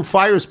guy who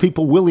fires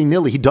people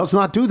willy-nilly. He does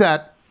not do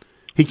that.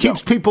 He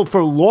keeps people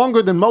for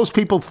longer than most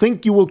people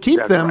think you will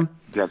keep them. Right.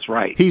 That's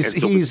right.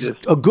 He's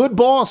a good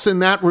boss in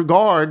that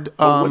regard.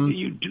 What do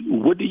you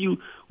do?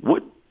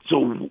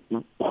 So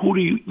who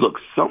do you look?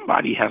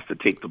 Somebody has to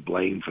take the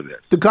blame for this.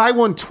 The guy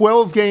won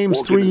 12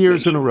 games 3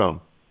 years in a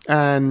row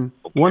and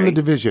won the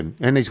division,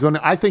 and he's going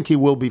to. I think he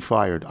will be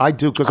fired. I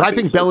do because I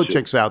think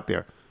Belichick's out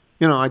there.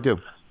 I do.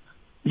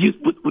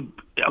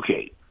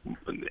 Okay,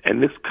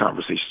 and this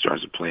conversation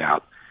starts to play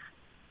out.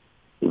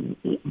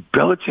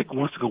 Belichick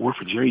wants to go work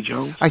for Jerry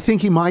Jones? I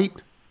think he might.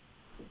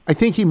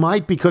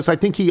 Because I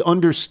think he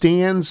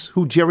understands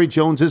who Jerry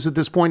Jones is at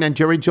this point, and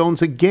Jerry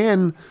Jones,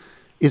 again,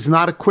 is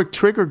not a quick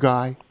trigger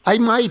guy.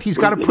 He's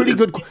got a pretty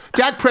good...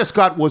 Dak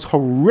Prescott was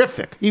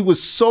horrific. He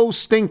was so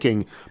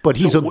stinking, but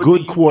he's a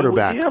good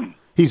quarterback.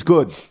 He's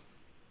good.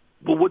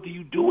 But what do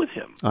you do with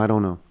him? I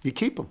don't know. You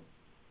keep him.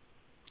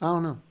 I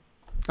don't know.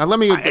 Now, let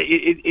me...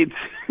 It's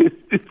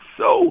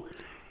so...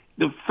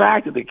 The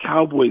fact that the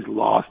Cowboys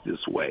lost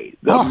this way,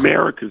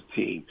 America's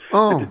team,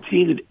 the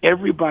team that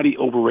everybody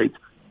overrates.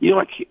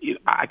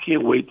 I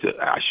can't wait to.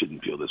 I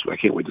shouldn't feel this way. I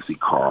can't wait to see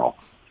Carl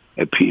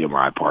at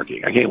PMI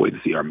parking. I can't wait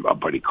to see our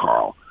buddy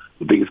Carl,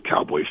 the biggest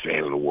Cowboy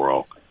fan in the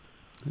world.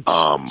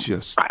 I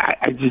just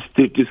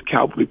there's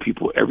Cowboy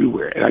people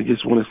everywhere, and I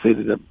just want to say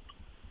to them,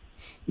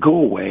 go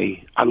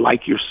away. I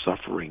like your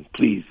suffering,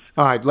 please.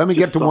 All right, let me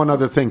get to one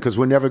other thing because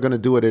we're never going to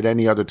do it at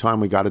any other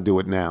time. We got to do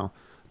it now.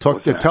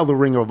 Tell the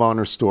Ring of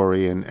Honor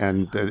story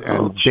and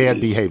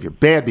bad behavior.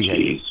 Bad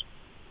behavior. Jeez.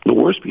 The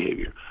worst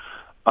behavior.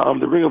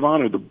 The Ring of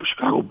Honor, the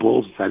Chicago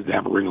Bulls decided to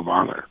have a Ring of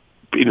Honor.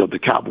 The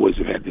Cowboys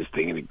have had this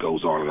thing, and it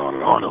goes on and on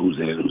and on, who's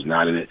in it, who's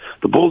not in it.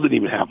 The Bulls didn't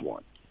even have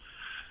one.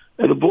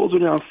 And the Bulls are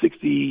now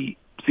 60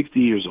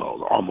 years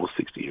old, almost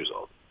 60 years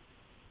old.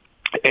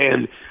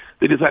 And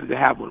they decided to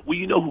have one. Well,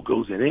 you know who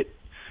goes in it.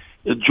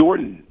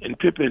 Jordan and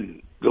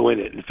Pippen go in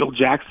it, and Phil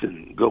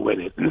Jackson go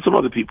in it, and some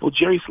other people,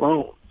 Jerry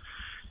Sloan.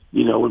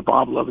 And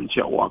Bob Love and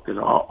Chet Walker and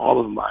all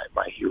of my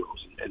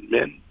heroes and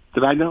men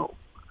that I know.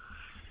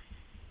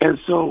 And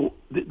so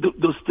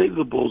the state of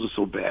the Bulls is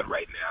so bad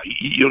right now.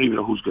 You don't even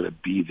know who's going to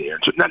be there.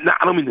 So I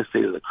don't mean the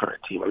state of the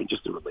current team. I mean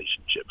just the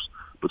relationships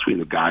between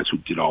the guys who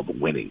did all the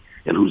winning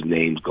and whose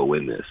names go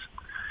in this.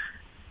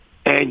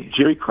 And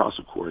Jerry Krause,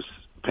 of course,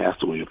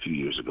 passed away a few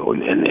years ago.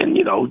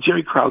 And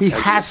Jerry Krause... He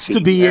has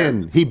to be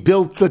in. He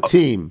built the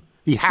team.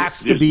 He has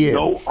to be in.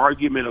 There's no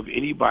argument of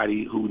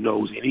anybody who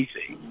knows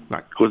anything,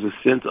 who has a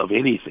sense of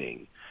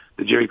anything,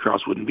 that Jerry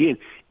Krause wouldn't be in.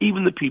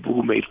 Even the people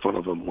who made fun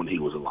of him when he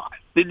was alive.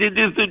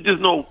 There's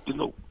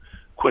no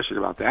question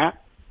about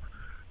that.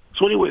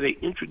 So anyway, they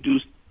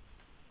introduced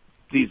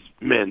these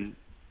men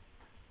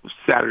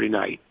Saturday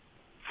night,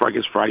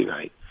 Friday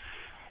night.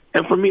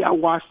 And for me, I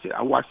watched it.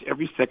 I watched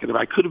every second of it.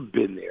 I could have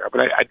been there,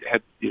 but I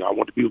had, I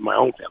wanted to be with my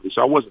own family,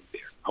 so I wasn't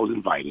there. I was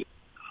invited.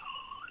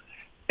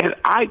 And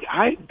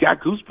I got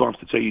goosebumps,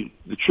 to tell you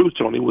the truth,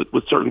 Tony, with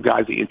certain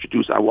guys they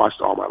introduced I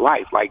watched all my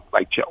life, like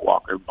Chet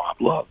Walker and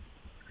Bob Love.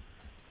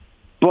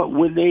 But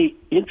when they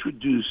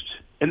introduced,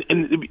 and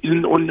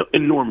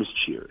enormous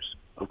cheers,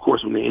 of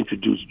course, when they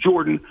introduced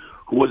Jordan,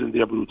 who wasn't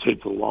there, but who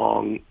taped a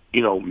long,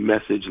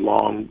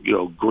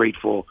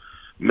 grateful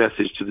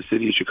message to the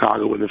city of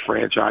Chicago and the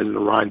franchise and the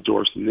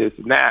Reinsdorfs and this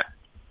and that,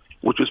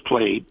 which was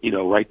played,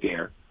 right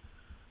there.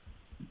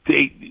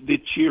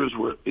 The cheers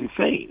were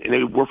insane, and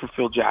they were for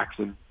Phil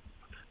Jackson.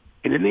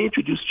 And then they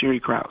introduced Jerry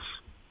Krause,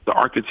 the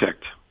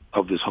architect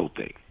of this whole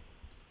thing.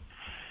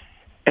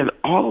 And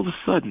all of a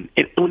sudden,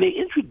 and when they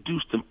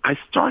introduced him, I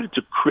started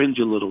to cringe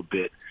a little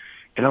bit.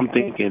 And I'm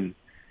thinking,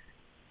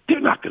 they're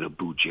not going to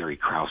boo Jerry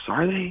Krause,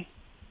 are they?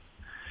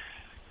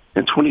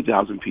 And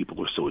 20,000 people,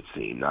 or so it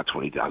seemed, not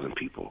 20,000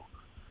 people.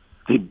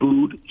 They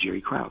booed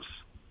Jerry Krause.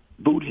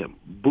 Booed him.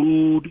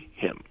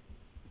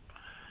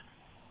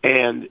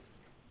 And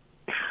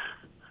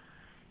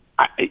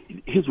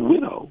his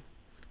widow,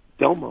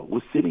 Thelma,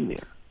 was sitting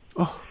there.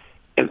 Oh.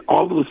 And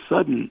all of a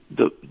sudden,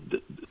 the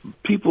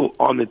people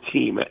on the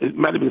team, it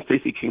might have been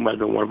Stacey King, might have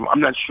been one of them,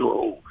 I'm not sure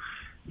who,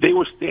 they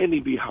were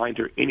standing behind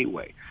her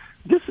anyway.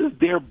 This is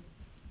their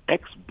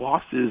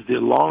ex-bosses, their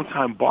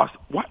longtime boss.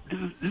 What? This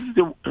is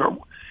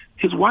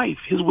his wife,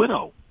 his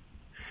widow.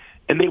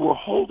 And they were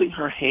holding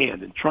her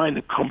hand and trying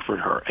to comfort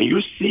her. And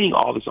you're seeing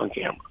all this on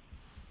camera.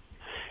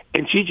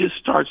 And she just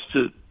starts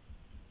to,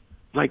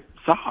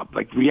 sob,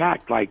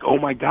 react, oh,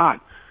 my God,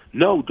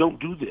 no, don't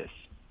do this.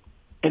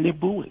 And they're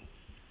booing.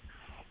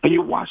 And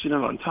you're watching it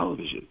on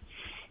television.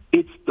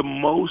 It's the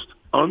most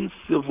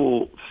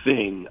uncivil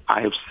thing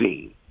I have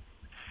seen.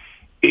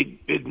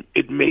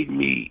 It made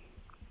me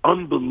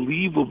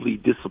unbelievably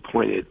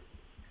disappointed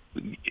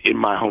in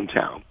my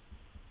hometown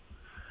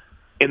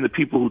and the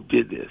people who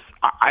did this.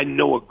 I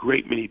know a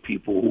great many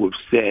people who have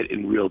said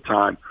in real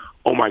time,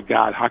 "Oh my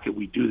God, how could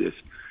we do this?"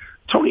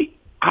 Tony,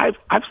 I've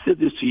said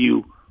this to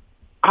you.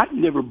 I've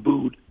never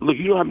booed. Look,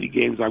 you know how many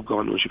games I've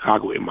gone to in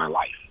Chicago in my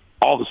life.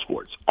 All the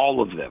sports,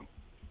 all of them.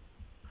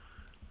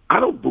 I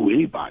don't boo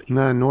anybody.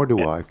 No, nor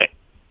do I.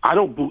 I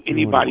don't boo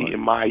anybody in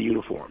my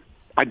uniform.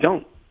 I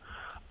don't.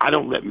 I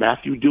don't let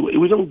Matthew do it.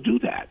 We don't do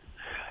that.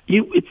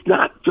 It's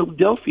not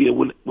Philadelphia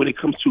when it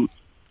comes to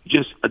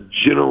just a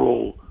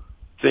general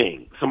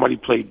thing. Somebody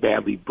played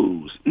badly,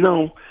 boos.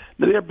 No,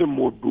 there have been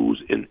more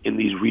boos in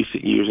these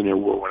recent years than there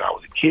were when I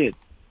was a kid.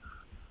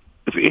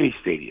 For any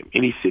stadium,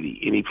 any city,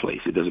 any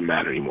place, it doesn't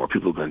matter anymore.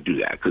 People are going to do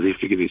that because they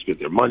figure they spent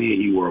their money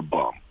and you were a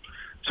bum.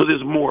 So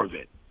there's more of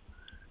it.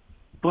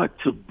 But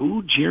to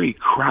boo Jerry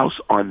Krause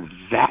on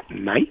that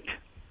night,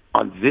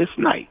 on this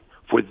night,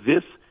 for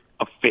this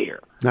affair,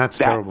 that's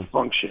that terrible.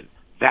 Function,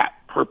 that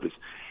purpose,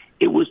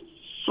 it was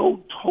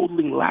so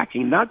totally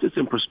lacking, not just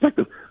in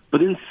perspective,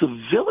 but in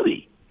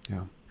civility.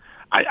 Yeah.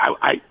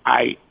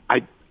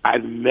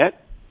 I've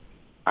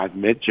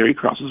met Jerry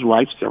Krause's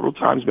wife several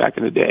times back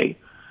in the day.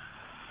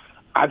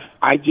 I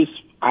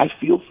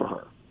feel for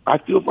her. I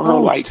feel for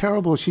her. It's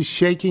terrible. She's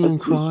shaking and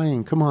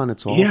crying. Come on,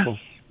 it's awful. Yes.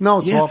 No,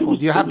 it's Yes, awful.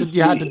 You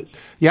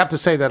have to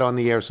say that on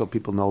the air so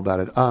people know about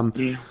it.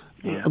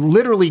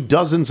 Literally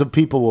dozens of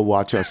people will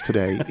watch us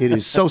today. It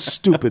is so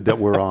stupid that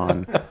we're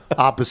on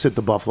opposite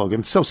the Buffalo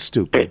game. It's so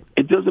stupid.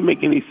 It doesn't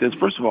make any sense.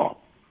 First of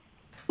all,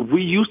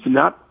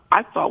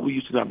 I thought we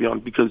used to not be on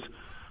because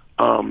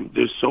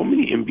there's so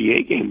many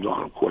NBA games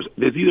on, of course.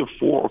 There's either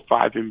 4 or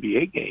 5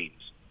 NBA games.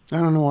 I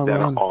don't know why that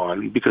we're are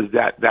on because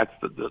that's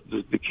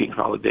the King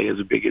holiday is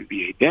a big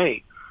NBA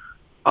day.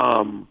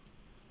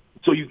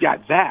 So you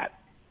got that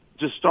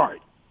to start,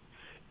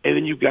 and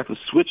then you've got the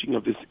switching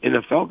of this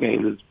NFL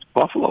game, this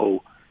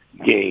Buffalo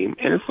game,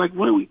 and it's like,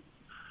 what are we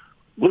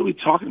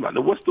talking about?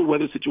 Now, what's the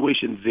weather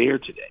situation there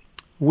today?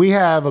 We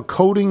have a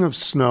coating of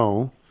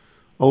snow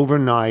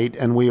overnight,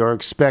 and we are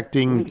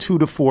expecting 2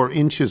 to 4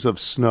 inches of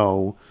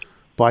snow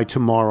by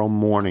tomorrow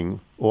morning,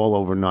 all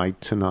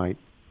overnight tonight.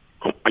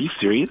 Are you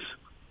serious?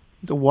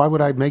 Why would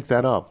I make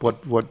that up?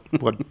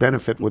 What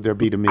benefit would there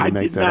be to me to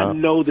make that up? I did not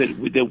know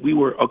that we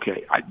were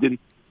okay. I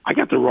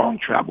got the wrong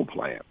travel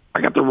plan. I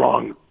got the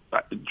wrong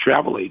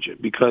travel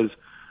agent because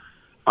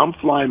I'm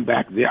flying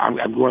back there.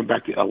 I'm going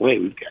back to L.A.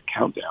 We've got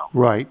Countdown,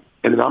 right?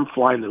 And then I'm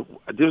flying.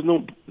 There's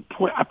no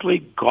point. I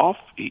played golf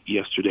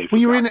yesterday.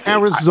 Well, you're in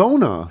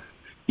Arizona.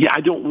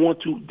 I don't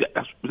want to.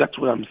 That's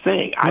what I'm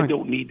saying. Right. I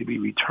don't need to be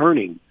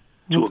returning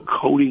to a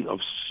coating of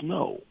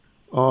snow.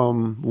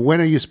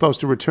 When are you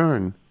supposed to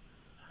return?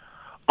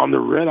 On the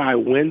red eye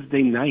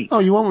Wednesday night. Oh,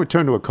 you won't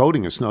return to a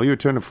coating of snow. You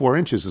return to 4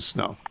 inches of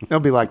snow.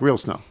 That'll be like real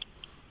snow.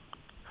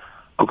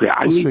 Okay,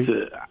 I need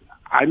to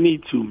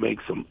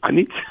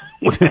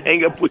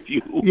hang up with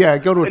you. Yeah,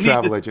 go to a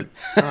travel agent.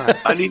 All right.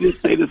 I need to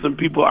say to some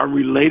people I'm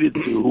related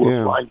to who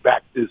are flying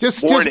back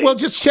this morning.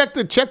 Just check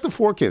the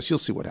forecast. You'll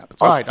see what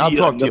happens. All right, I'll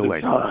talk to you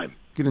later. Time.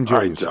 You can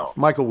enjoy yourself.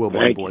 Michael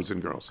Wilbon, boys you.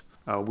 and girls.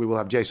 We will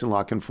have Jason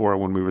Lockenfora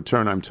when we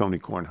return. I'm Tony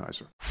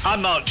Kornheiser.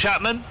 I'm Mark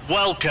Chapman.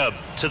 Welcome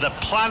to the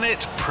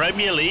Planet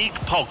Premier League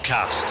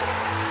podcast.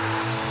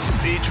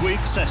 Each week,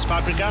 Cesc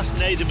Fabregas,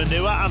 Nader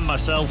Manua and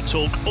myself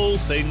talk all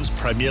things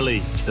Premier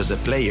League. As a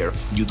player,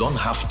 you don't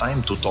have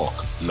time to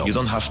talk. No. You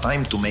don't have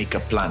time to make a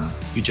plan.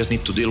 You just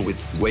need to deal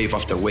with wave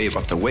after wave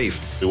after wave.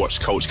 We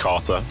watched Coach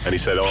Carter and he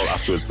said,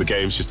 afterwards, the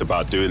game's just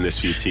about doing this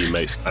for your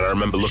teammates. And I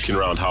remember looking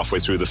around halfway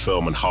through the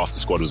film and half the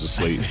squad was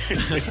asleep.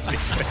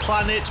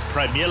 Planet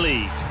Premier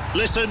League.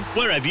 Listen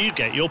wherever you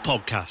get your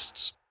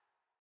podcasts.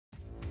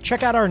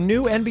 Check out our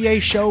new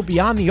NBA show,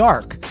 Beyond the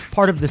Arc,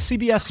 part of the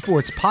CBS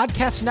Sports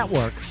Podcast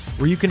Network,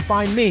 where you can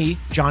find me,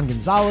 John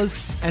Gonzalez,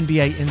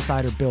 NBA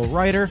insider Bill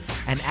Ryder,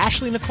 and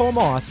Ashley Nicole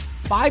Moss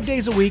 5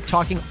 days a week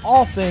talking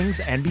all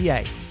things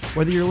NBA.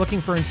 Whether you're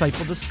looking for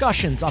insightful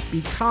discussions,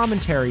 upbeat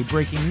commentary,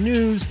 breaking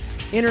news,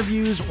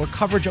 interviews, or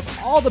coverage of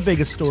all the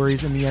biggest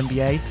stories in the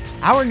NBA,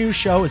 our new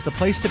show is the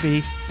place to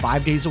be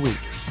 5 days a week.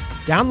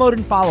 Download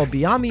and follow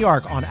Beyond the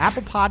Arc on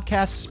Apple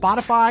Podcasts,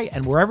 Spotify,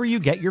 and wherever you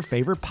get your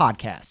favorite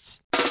podcasts.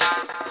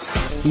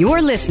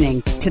 You're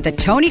listening to The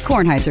Tony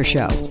Kornheiser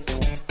Show.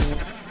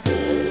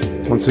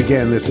 Once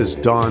again, this is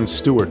Don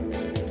Stewart.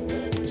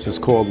 This is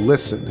called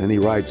Listen, and he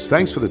writes,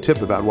 "Thanks for the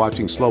tip about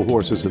watching Slow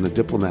Horses and The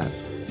Diplomat.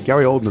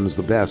 Gary Oldman is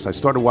the best. I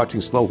started watching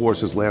Slow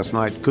Horses last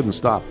night, couldn't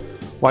stop.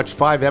 Watched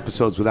 5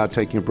 episodes without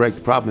taking a break.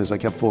 The problem is I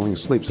kept falling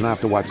asleep, so now I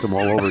have to watch them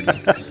all over again.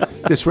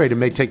 At this rate, it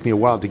may take me a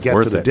while to get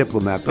to The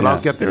Diplomat, but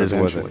I'll get there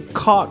eventually.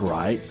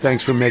 Cartwright.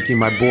 Thanks for making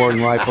my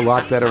boring life a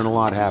lot better and a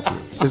lot happier.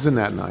 Isn't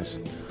that nice?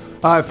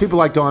 If people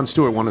like Don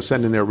Stewart want to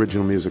send in their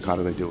original music, how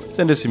do they do it?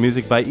 Send us your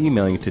music by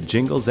emailing to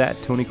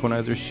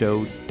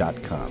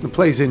jingles@TonyKornheiserShow.com. It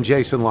plays in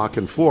Jason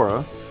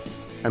Lockenfora,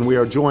 and we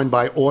are joined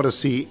by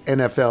Odyssey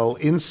NFL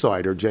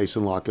insider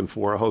Jason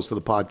Lockenfora, host of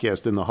the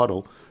podcast In the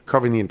Huddle,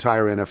 covering the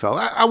entire NFL.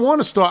 I want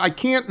to start. I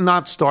can't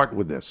not start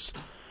with this.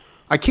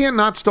 I can't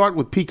not start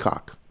with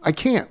Peacock. I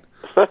can't.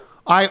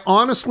 I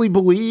honestly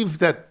believe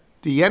that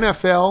the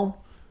NFL,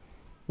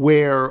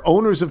 where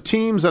owners of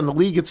teams and the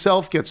league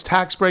itself gets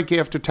tax break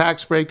after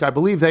tax break, I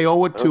believe they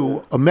owe it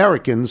to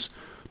Americans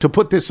to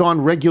put this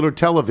on regular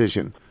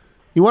television.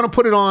 You want to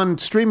put it on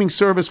streaming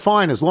service,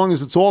 fine, as long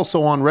as it's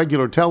also on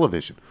regular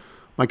television.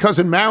 My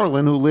cousin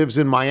Marilyn, who lives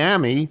in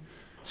Miami,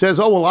 says,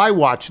 oh, well, I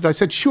watched it. I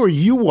said, sure,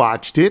 you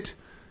watched it,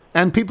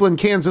 and people in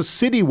Kansas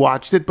City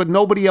watched it, but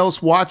nobody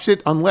else watched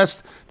it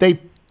unless they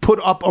put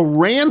up a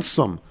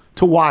ransom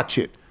to watch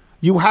it.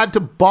 You had to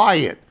buy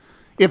it.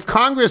 If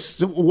Congress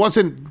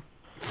wasn't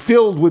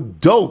filled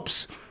with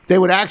dopes, they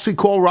would actually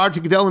call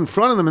Roger Goodell in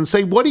front of them and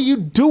say, what are you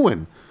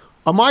doing?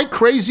 Am I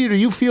crazy, or do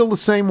you feel the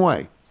same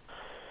way?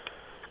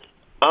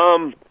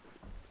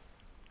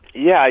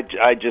 Yeah,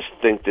 I just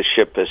think the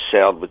ship has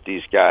sailed with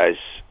these guys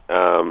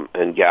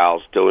and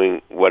gals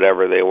doing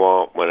whatever they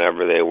want,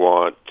 whenever they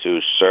want,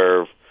 to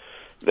serve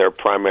their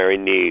primary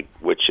need,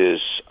 which is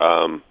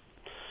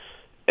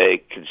a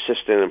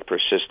consistent and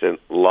persistent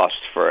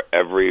lust for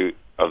every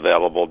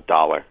available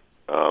dollar.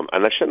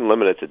 And I shouldn't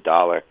limit it to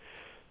dollar.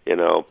 You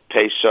know,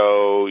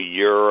 peso,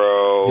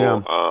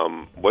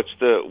 euro. What's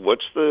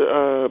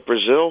the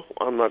Brazil?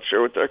 I'm not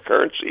sure what their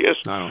currency is.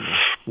 I don't know.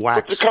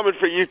 Wax. But they're coming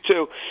for you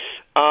too.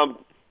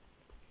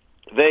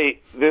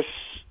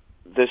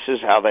 This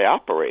is how they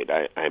operate.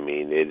 I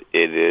mean, it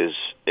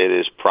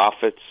is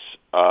profits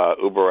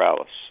uber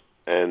alles,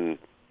 and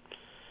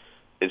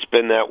it's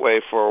been that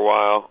way for a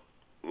while,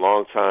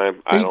 long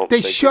time. I don't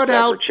think it's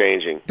ever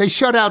changing. They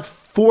shut out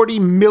 40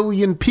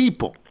 million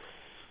people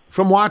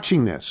from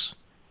watching this.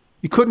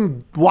 You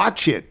couldn't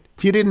watch it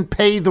if you didn't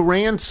pay the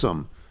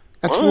ransom.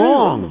 That's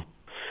wrong.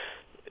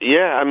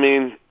 Yeah, I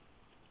mean,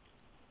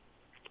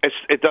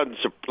 it doesn't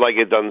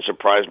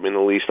surprise me in the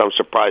least. I'm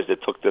surprised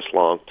it took this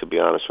long, to be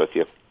honest with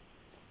you.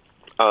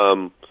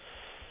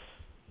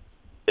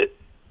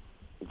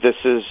 This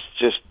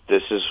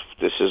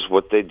is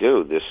what they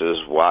do. This is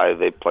why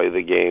they play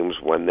the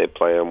games, when they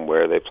play them,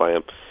 where they play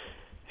them.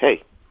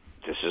 Hey,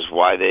 this is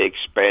why they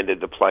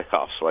expanded the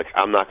playoffs. Like,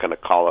 I'm not going to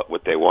call it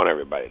what they want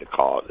everybody to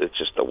call it. It's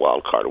just a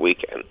wild card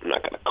weekend. I'm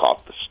not going to call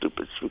it the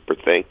stupid super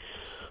thing.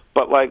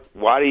 But, like,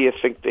 why do you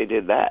think they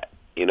did that?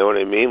 You know what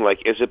I mean?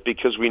 Like, is it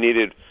because we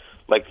needed,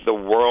 like, the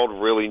world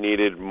really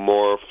needed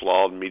more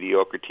flawed,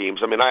 mediocre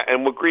teams? I mean,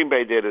 and what Green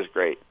Bay did is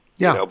great.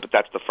 Yeah. You know, but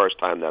that's the first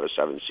time that a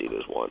 7 seed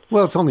has won.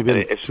 Well, it's only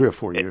been 3 or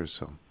 4 years,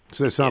 so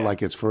it's not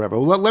like it's forever.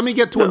 Well, let me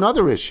get to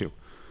another issue.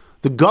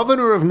 The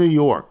governor of New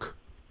York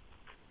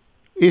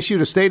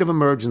issued a state of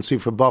emergency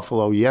for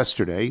Buffalo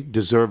yesterday,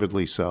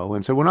 deservedly so,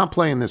 and said, we're not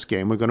playing this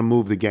game. We're going to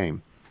move the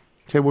game.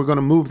 Okay, we're going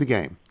to move the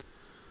game.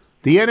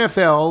 The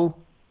NFL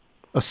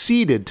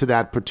acceded to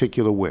that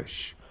particular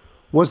wish.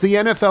 Was the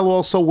NFL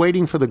also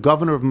waiting for the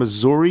governor of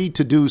Missouri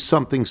to do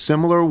something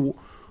similar?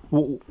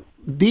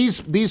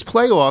 These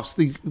playoffs,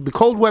 the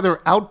cold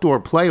weather outdoor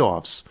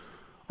playoffs,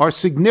 are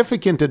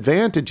significant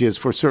advantages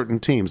for certain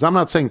teams. I'm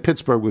not saying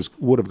Pittsburgh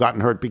would have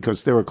gotten hurt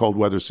because they're a cold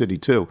weather city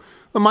too.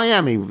 But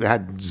Miami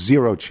had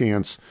zero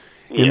chance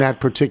in that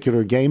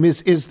particular game.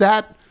 Is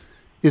that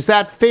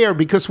fair?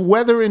 Because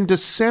weather in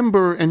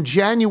December and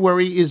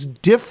January is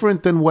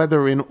different than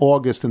weather in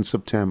August and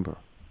September.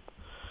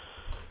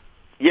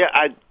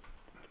 Yeah,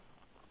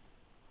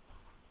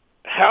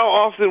 how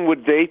often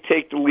would they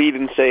take the lead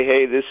and say,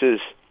 hey, this is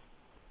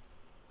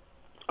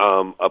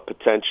a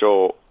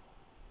potential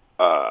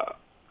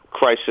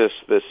crisis,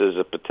 this is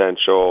a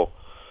potential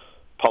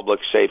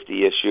public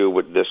safety issue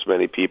with this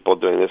many people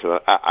doing this? And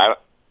I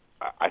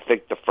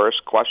think the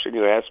first question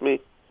you ask me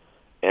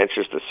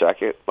answers the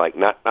second. Like,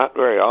 not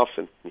very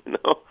often, you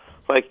know?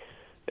 Like,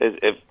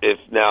 if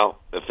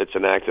it's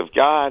an act of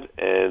God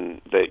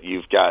and that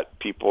you've got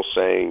people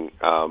saying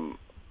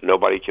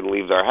nobody can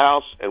leave their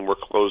house and we're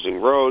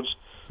closing roads,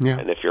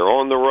 and if you're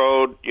on the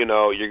road, you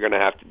know, you're going to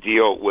have to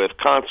deal with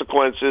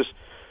consequences,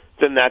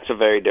 then that's a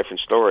very different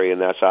story,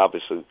 and that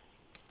obviously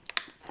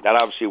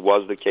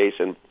was the case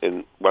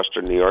in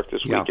Western New York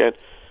this weekend,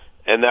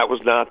 and that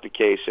was not the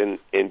case in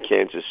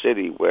Kansas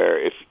City, where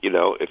if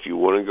you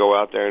want to go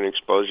out there and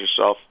expose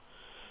yourself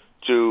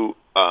to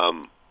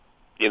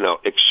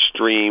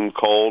extreme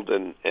cold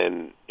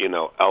and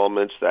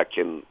elements that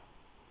can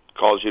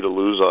cause you to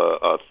lose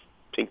a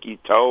pinky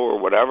toe or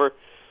whatever,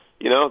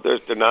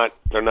 they're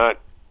not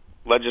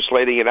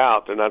legislating it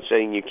out. They're not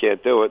saying you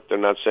can't do it. They're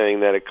not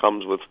saying that it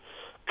comes with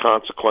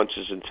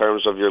consequences in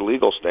terms of your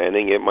legal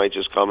standing. It might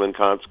just come in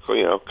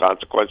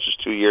consequences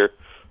to your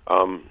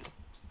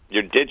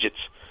digits,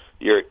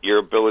 your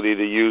ability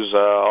to use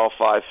all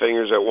 5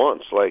 fingers at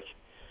once. Like,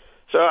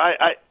 so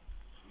I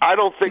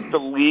don't think the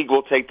league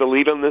will take the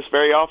lead on this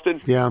very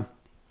often. Yeah.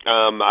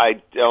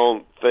 I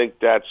don't think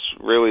that's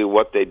really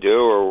what they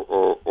do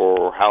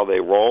or how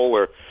they roll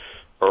or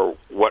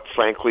what,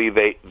 frankly,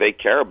 they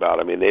care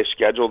about. I mean, they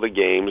schedule the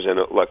games, and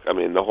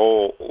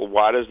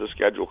why does the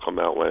schedule come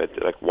out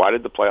why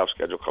did the playoff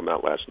schedule come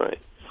out last night?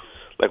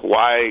 Like,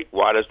 why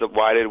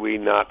did we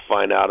not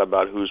find out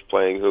about who's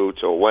playing who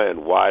till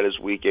when? Why does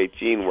Week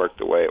 18 work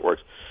the way it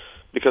works?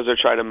 Because they're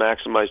trying to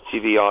maximize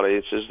TV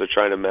audiences. They're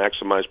trying to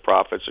maximize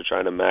profits. They're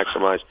trying to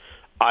maximize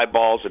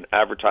eyeballs and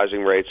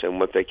advertising rates and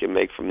what they can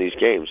make from these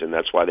games, and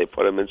that's why they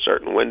put them in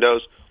certain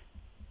windows.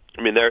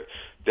 I mean,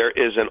 there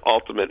is an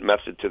ultimate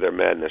method to their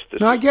madness.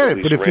 This I get is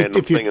it, but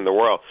if thing in the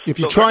world. If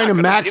you're trying to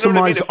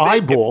maximize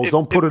eyeballs,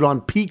 don't put it on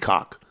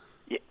Peacock.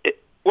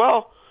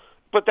 Well,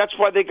 but that's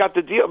why they got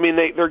the deal. I mean,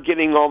 they're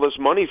getting all this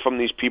money from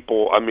these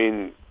people. I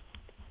mean,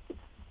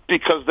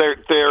 because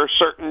there are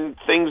certain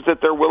things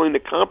that they're willing to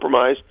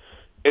compromise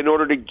in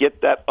order to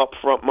get that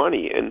upfront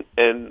money, and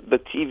the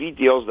TV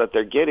deals that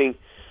they're getting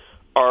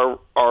are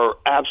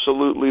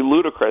absolutely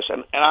ludicrous.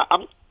 And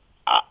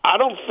I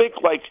don't think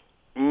like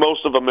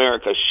most of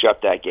America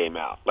shut that game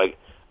out. Like,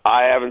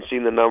 I haven't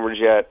seen the numbers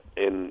yet,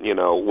 and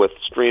with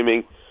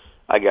streaming,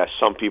 I guess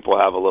some people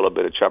have a little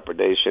bit of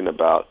trepidation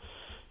about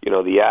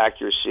the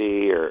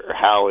accuracy or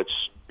how it's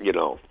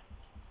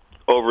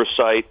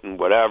oversight and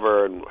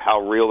whatever, and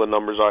how real the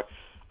numbers are.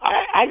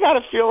 I got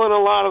a feeling a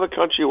lot of the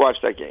country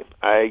watched that game.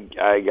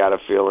 I got a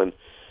feeling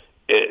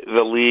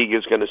the league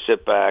is going to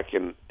sit back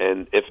and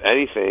if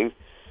anything,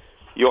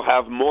 you'll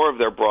have more of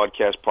their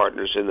broadcast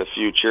partners in the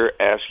future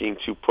asking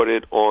to put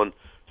it on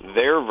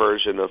their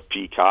version of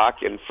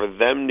Peacock, and for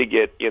them to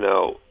get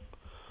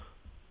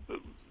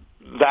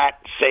that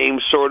same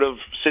sort of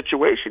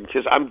situation.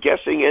 Because I'm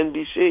guessing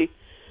NBC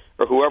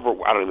or whoever,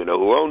 I don't even know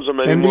who owns them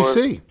anymore.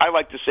 NBC. I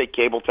like to say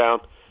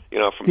Cabletown,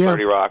 from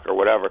 30 Rock or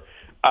whatever.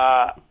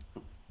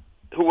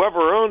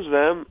 Whoever owns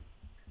them,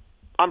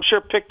 I'm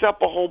sure picked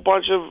up a whole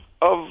bunch of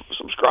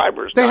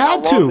subscribers. They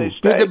Now, had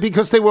to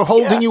because they were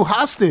holding you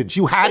hostage.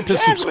 You had to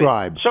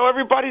subscribe. So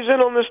everybody's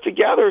in on this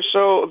together.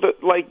 So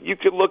you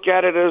could look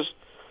at it as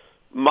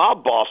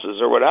mob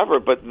bosses or whatever,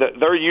 but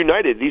they're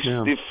united.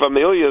 These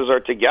familias are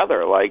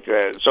together.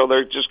 So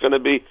they're just going to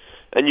be.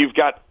 And you've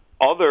got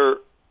other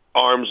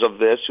arms of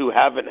this who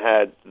haven't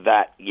had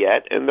that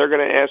yet, and they're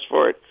going to ask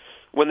for it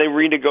when they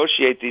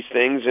renegotiate these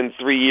things in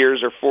 3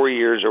 years or 4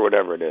 years or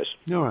whatever it is.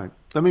 All right.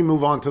 Let me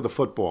move on to the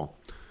football.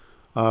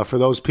 For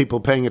those people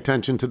paying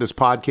attention to this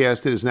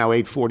podcast, it is now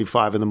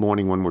 8:45 in the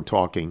morning when we're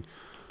talking.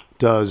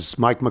 Does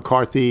Mike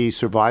McCarthy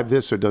survive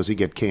this, or does he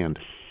get canned?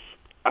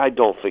 I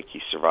don't think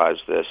he survives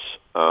this.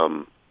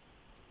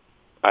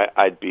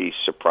 I'd be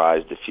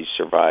surprised if he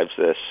survives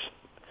this.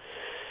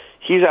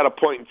 He's at a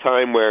point in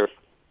time where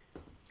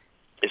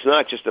it's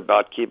not just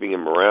about keeping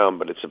him around,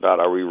 but it's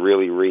about, are we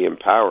really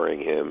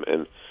re-empowering him?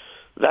 And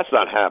that's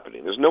not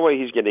happening. There's no way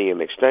he's getting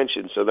an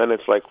extension. So then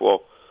it's like,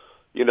 well,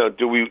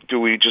 do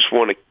we just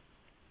want to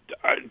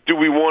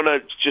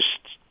just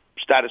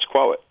status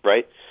quo it,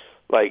 right?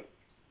 Like,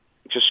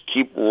 just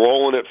keep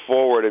rolling it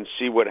forward and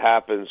see what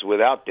happens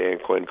without Dan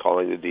Quinn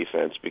calling the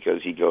defense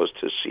because he goes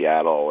to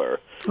Seattle or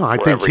I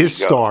think his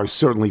stars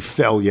certainly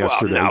fell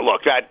yesterday. Well, now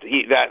look, that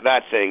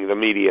thing, the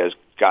media has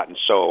gotten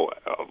so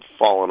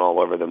fallen all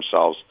over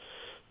themselves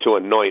to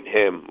anoint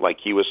him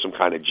like he was some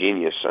kind of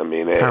genius. I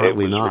mean, it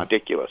was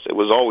ridiculous. It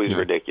was always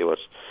ridiculous.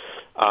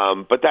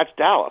 But that's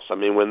Dallas. I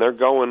mean, when they're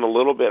going a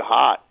little bit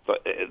hot,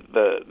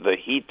 the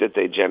heat that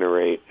they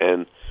generate,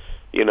 and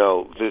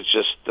there's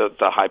just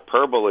the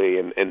hyperbole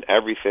and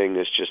everything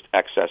is just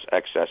excess.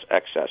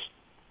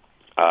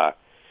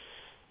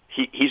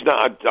 He's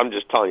not. I'm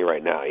just telling you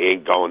right now, he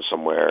ain't going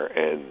somewhere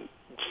and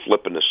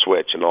flipping the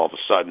switch, and all of a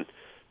sudden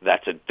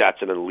that's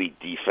an elite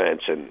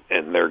defense, and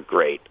they're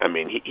great. I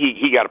mean,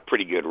 he got a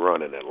pretty good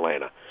run in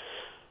Atlanta.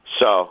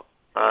 So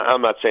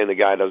I'm not saying the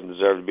guy doesn't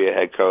deserve to be a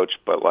head coach,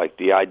 but like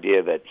the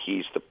idea that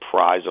he's the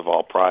prize of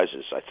all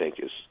prizes, I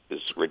think is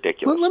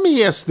ridiculous. Let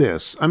me ask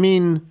this. I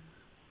mean,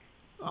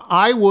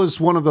 I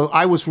was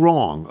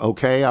wrong,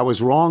 okay? I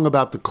was wrong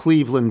about the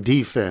Cleveland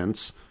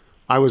defense.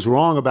 I was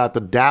wrong about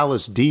the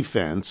Dallas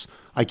defense.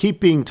 I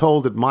keep being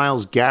told that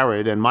Myles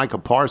Garrett and Micah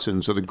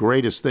Parsons are the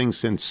greatest thing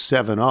since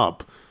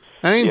 7-Up.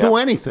 And they didn't do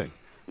anything,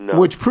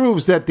 which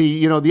proves that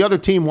the other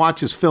team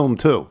watches film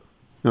too.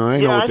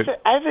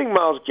 I think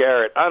Myles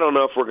Garrett, I don't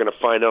know if we're going to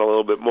find out a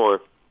little bit more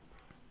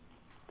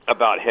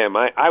about him.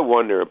 I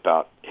wonder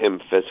about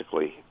him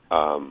physically.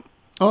 And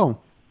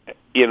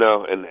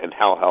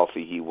how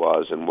healthy he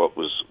was and what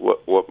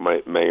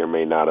may or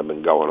may not have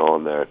been going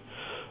on there.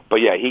 But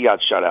yeah, he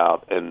got shut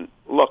out. And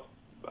look,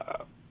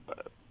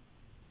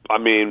 I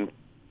mean,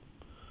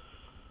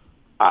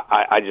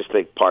 I just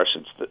think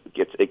Parsons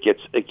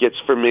gets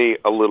for me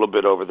a little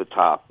bit over the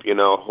top.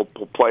 He'll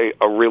play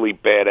a really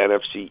bad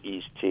NFC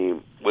East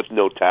team with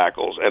no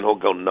tackles, and he'll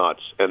go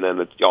nuts. And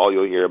then all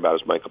you'll hear about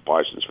is Micah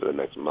Parsons for the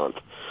next month.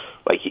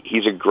 Like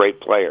he's a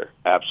great player,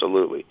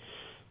 absolutely.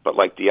 But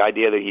like the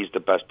idea that he's the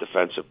best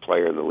defensive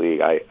player in the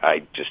league, I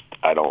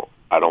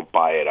don't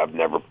buy it. I've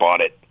never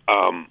bought it.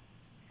 And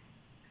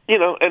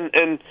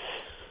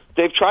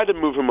they've tried to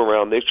move him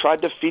around. They've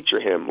tried to feature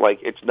him.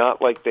 Like it's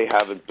not like they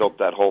haven't built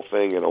that whole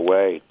thing in a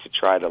way to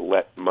try to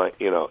let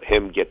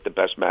him get the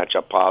best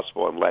matchup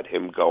possible and let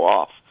him go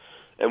off.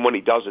 And when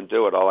he doesn't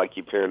do it, all I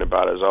keep hearing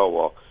about is,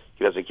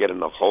 he doesn't get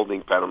enough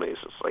holding penalties.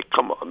 It's like,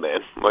 come on, man.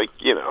 Like,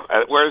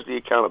 where's the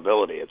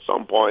accountability? At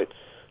some point,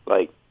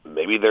 like,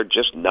 maybe they're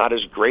just not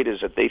as great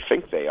as that they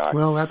think they are.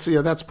 Well, that's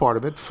part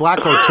of it.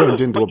 Flacco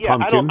turned into a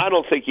pumpkin. I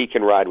don't think he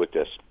can ride with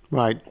this.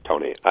 Right,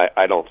 Tony.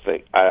 I don't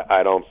think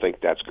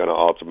that's going to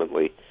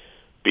ultimately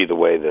be the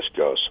way this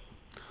goes.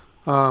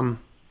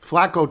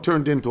 Flacco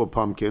turned into a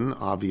pumpkin,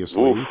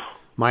 obviously. Oof.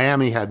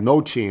 Miami had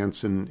no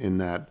chance in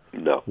that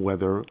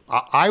weather.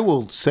 I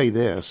will say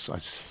this. I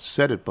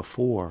said it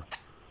before.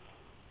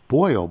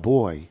 Boy, oh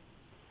boy.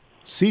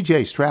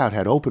 C.J. Stroud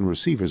had open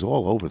receivers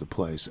all over the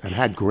place and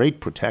had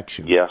great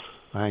protection. Yeah.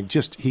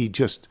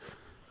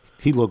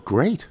 He looked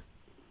great.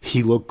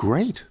 He looked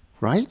great,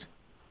 right?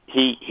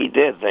 He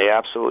did. They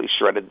absolutely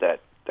shredded that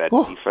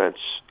defense.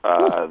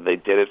 They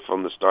did it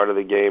from the start of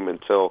the game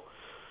until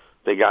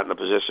they got in a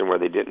position where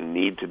they didn't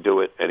need to do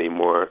it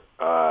anymore.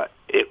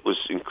 It was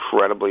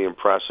incredibly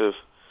impressive.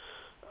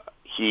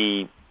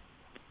 It's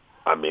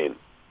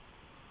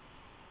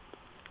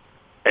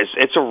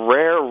a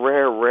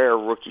rare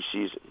rookie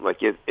season.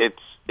 Like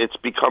it's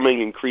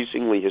becoming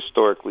increasingly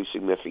historically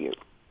significant.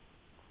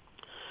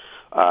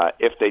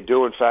 If they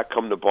do in fact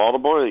come to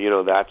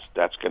Baltimore,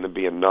 that's going to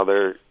be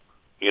another,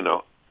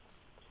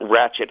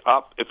 ratchet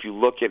up. If you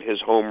look at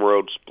his home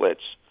road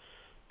splits,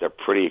 they're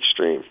pretty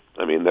extreme.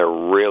 I mean, they're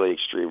really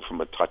extreme from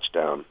a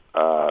touchdown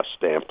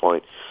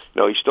standpoint.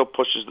 He still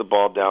pushes the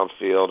ball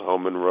downfield,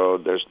 home and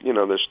road. There's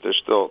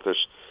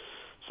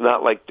it's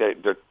not like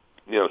they're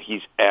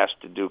he's asked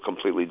to do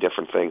completely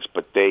different things,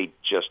 but they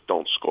just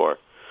don't score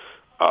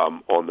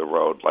on the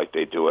road like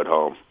they do at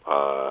home.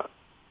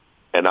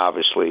 And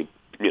obviously,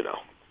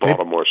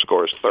 Baltimore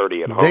scores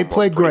 30 at home. They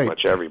played great.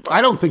 Much everybody.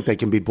 I don't think they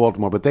can beat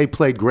Baltimore, but they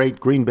played great.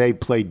 Green Bay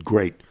played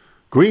great.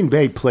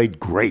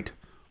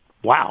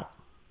 Wow.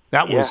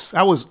 That was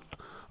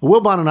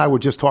Wilbon and I were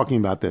just talking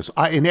about this.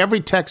 In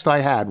every text I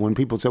had, when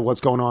people said,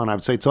 what's going on, I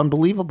would say, it's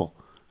unbelievable.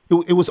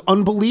 It was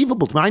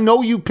unbelievable to me. I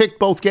know you picked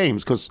both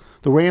games because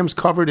the Rams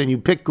covered and you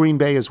picked Green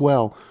Bay as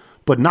well,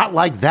 but not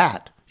like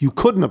that. You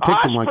couldn't have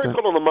picked them like that. I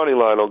sprinkled on the money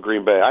line on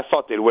Green Bay. I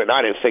thought they'd win.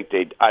 I didn't think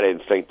they'd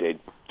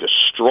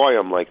destroy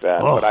them like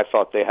that, but I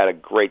thought they had a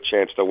great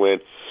chance to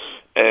win.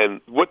 And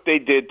what they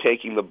did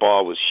taking the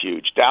ball was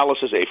huge.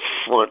 Dallas is a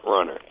front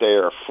runner. They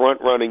are a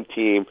front-running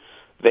team.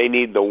 They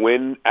need the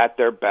wind at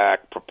their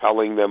back,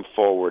 propelling them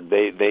forward.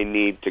 They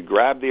need to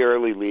grab the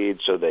early lead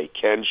so they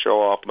can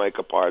show off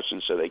Micah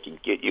Parsons, so they can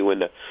get you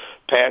into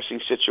passing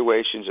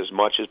situations as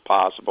much as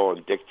possible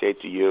and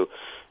dictate to you,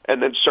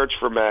 and then search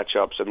for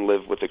matchups and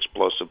live with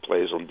explosive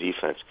plays on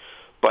defense.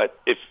 But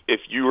if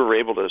you were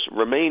able to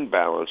remain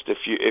balanced,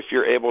 if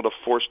you're able to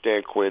force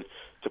Dan Quinn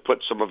to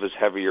put some of his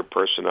heavier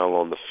personnel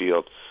on the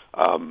field,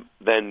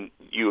 then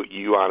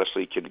you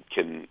honestly can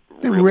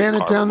they really ran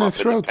it down their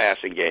throats in the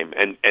passing game,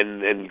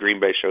 and Green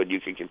Bay showed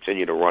you can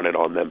continue to run it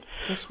on them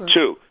right.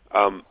 too.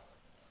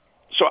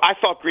 So I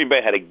thought Green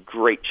Bay had a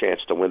great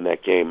chance to win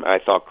that game. I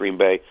thought Green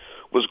Bay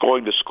was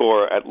going to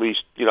score at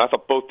least. I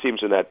thought both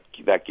teams in that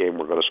game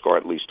were going to score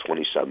at least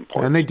 27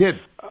 points, and they did.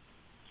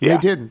 They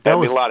did. A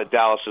lot of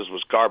Dallas's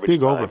was garbage.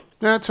 Big time. over.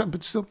 That's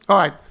but still all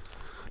right.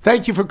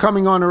 Thank you for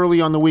coming on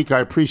early on the week. I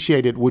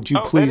appreciate it. Would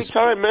you please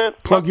anytime, man.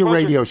 plug your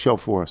radio show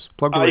for us?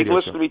 Plug the radio show. You can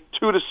listen to me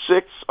 2 to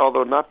 6,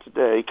 although not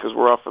today because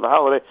we're off for the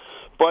holiday.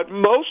 But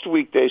most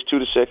weekdays, 2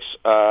 to 6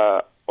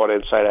 on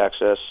Inside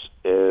Access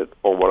on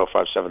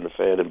 105.7 The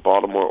Fan in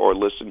Baltimore, or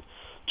listen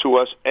to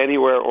us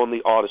anywhere on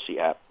the Odyssey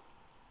app.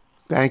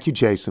 Thank you,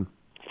 Jason.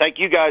 Thank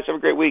you, guys. Have a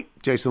great week.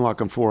 Jason La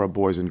Canfora,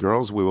 boys and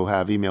girls. We will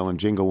have email and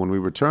jingle when we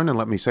return. And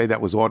let me say that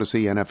was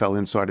Odyssey NFL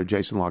insider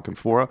Jason La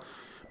Canfora.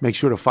 Make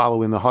sure to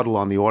follow In the Huddle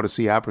on the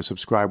Odyssey app or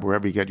subscribe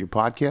wherever you get your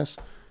podcasts.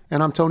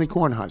 And I'm Tony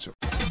Kornheiser.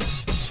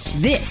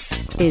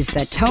 This is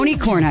the Tony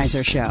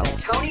Kornheiser Show.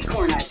 The Tony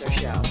Kornheiser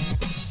Show.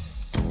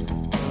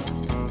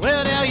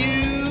 Well, now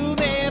you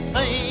may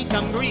think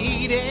I'm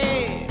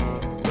greedy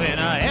when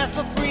I ask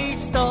for free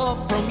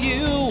stuff from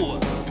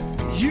you.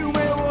 You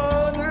may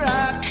wonder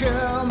how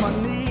come I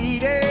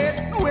need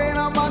it when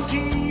I'm on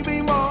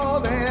TV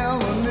more than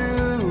the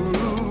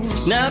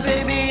news. Now,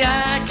 baby,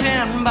 I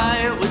can buy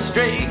it with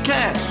straight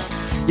cash.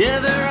 Yeah,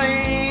 there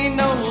ain't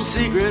no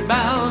secret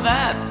about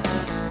that.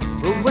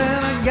 But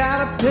when I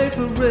gotta pay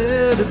for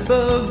it, it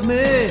bugs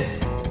me,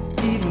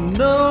 even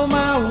though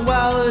my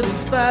wallet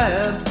is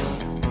fat.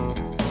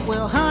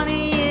 Well,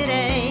 honey, it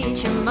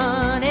ain't your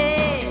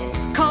money,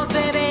 'cause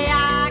baby,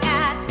 I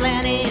got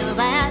plenty of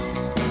that.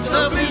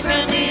 So please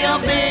send me a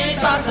big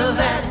box of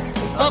that,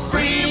 a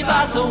free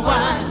box of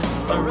wine.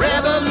 A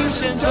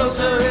Revolution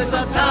toaster is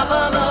the top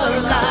of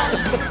the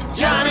line.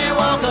 Johnny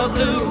Walker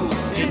Blue,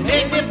 it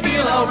make me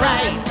feel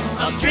alright.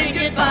 I'll drink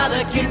it by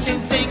the kitchen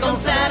sink on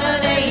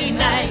Saturday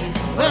night.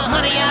 Well,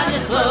 honey, I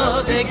just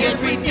love to get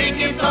free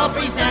tickets or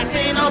free snacks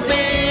in a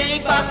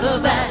big box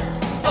of that,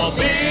 a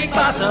big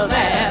box of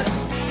that.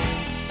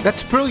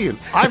 That's brilliant.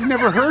 I've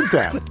never heard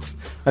that.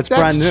 That's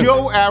brand new.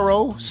 Joe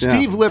Arrow,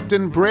 Steve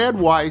Lipton, Brad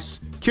Weiss,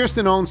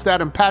 Kirsten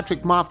Onstad, and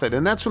Patrick Moffat.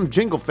 And that's from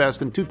Jingle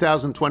Fest in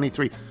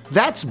 2023.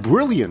 That's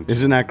brilliant.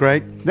 Isn't that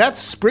great?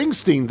 That's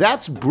Springsteen.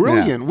 That's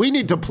brilliant. Yeah. We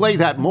need to play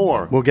that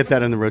more. We'll get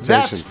that in the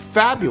rotation. That's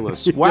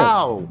fabulous. Yes.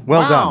 Wow.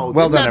 Well Wow. done.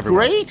 Well Isn't done, that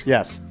everyone. great?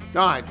 Yes.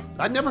 All right.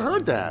 I'd never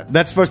heard that.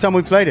 That's the first time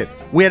we played it.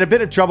 We had a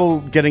bit of trouble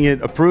getting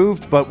it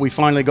approved, but we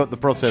finally got the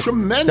process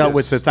Tremendous. dealt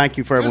with, so thank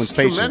you for everyone's Just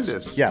patience.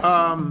 Tremendous. Yes.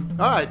 All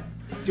right.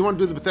 Do you want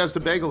to do the Bethesda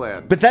Bagel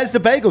ad? Bethesda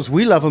Bagels,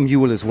 we love them. You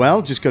will as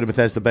well. Just go to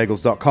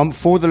BethesdaBagels.com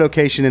for the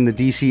location in the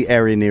DC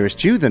area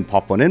nearest you. Then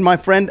pop on in, my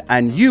friend,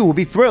 and you will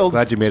be thrilled.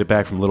 Glad you made it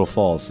back from Little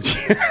Falls.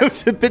 It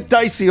was a bit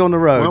dicey on the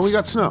roads. Well, we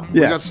got snow.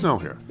 We Yes. got snow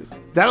here.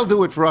 That'll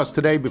do it for us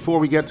today. Before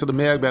we get to the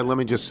mailbag, let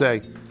me just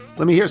say,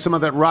 let me hear some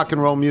of that rock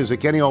and roll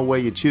music any old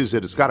way you choose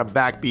it. It's got a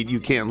backbeat. You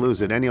can't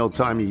lose it any old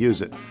time you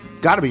use it.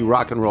 Got to be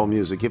rock and roll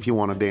music if you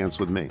want to dance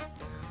with me.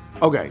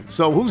 Okay,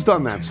 so who's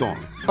done that song?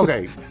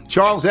 Okay,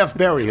 Charles F.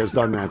 Berry has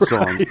done that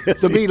song. Right,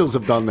 yes, The Beatles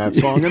have done that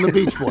song, and the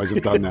Beach Boys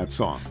have done that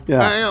song.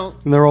 Yeah,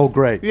 and they're all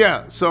great.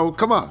 Yeah, so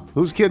come on.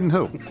 Who's kidding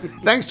who?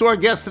 Thanks to our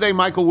guests today,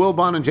 Michael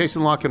Wilbon and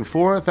Jason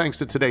Lockenfora. Thanks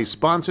to today's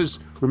sponsors.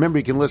 Remember,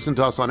 you can listen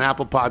to us on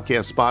Apple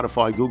Podcasts,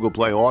 Spotify, Google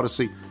Play,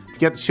 Odyssey. If you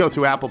get the show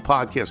through Apple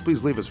Podcasts,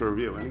 please leave us a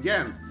review. And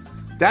again,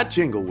 that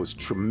jingle was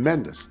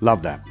tremendous.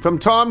 Love that. From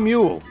Tom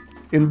Mule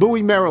in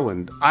Bowie,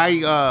 Maryland,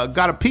 I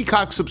got a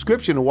Peacock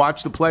subscription to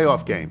watch the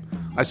playoff game.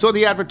 I saw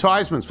the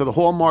advertisements for the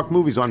Hallmark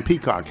movies on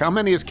Peacock. How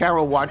many has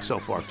Carol watched so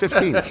far?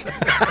 15.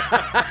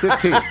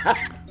 15.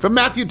 From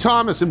Matthew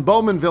Thomas in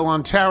Bowmanville,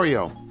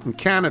 Ontario, in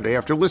Canada.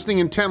 After listening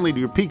intently to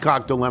your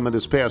Peacock dilemma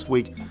this past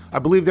week, I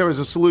believe there is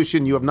a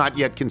solution you have not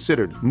yet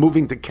considered: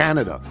 moving to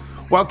Canada.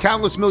 While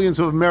countless millions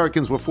of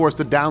Americans were forced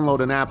to download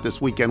an app this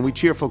weekend, we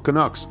cheerful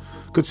Canucks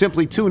could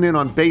simply tune in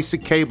on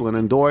basic cable and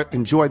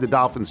enjoy the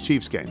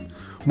Dolphins-Chiefs game.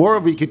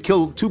 Moreover, you could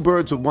kill two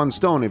birds with one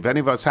stone. If any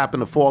of us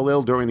happen to fall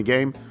ill during the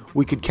game,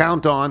 we could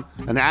count on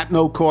an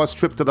at-no-cost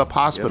trip to the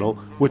hospital,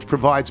 which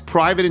provides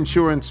private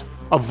insurance,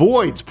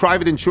 avoids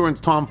private insurance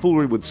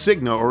tomfoolery with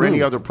Cigna or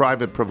any other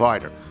private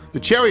provider. The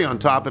cherry on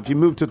top, if you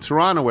move to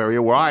Toronto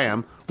area, where I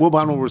am,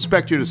 Wilbon will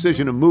respect your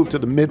decision to move to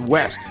the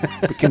Midwest,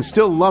 but can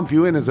still lump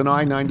you in as an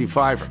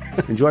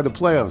I-95er. Enjoy the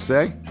playoffs,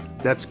 eh?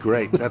 That's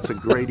great. That's a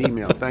great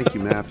email. Thank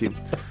you, Matthew.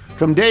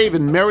 From Dave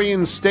in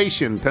Marion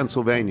Station,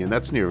 Pennsylvania.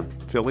 That's near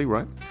Philly,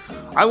 right?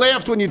 I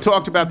laughed when you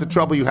talked about the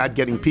trouble you had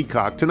getting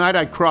Peacock. Tonight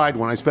I cried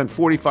when I spent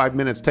 45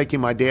 minutes taking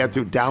my dad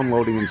through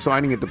downloading and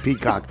signing it to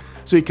Peacock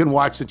so he can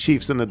watch the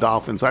Chiefs and the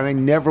Dolphins. I may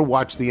never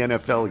watch the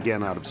NFL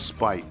again out of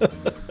spite.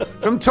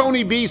 From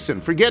Tony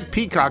Beeson, forget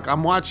Peacock,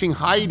 I'm watching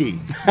Heidi.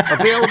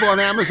 Available on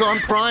Amazon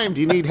Prime.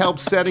 Do you need help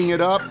setting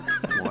it up?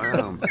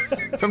 Wow.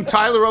 From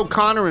Tyler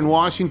O'Connor in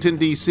Washington,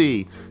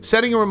 D.C.,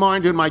 setting a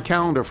reminder in my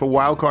calendar for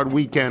Wildcard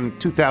Weekend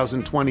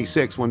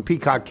 2026 when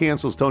Peacock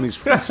cancels Tony's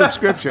free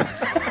subscription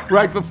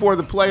right before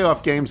the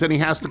playoff games, and he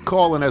has to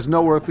call and has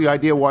no earthly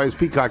idea why his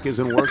Peacock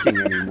isn't working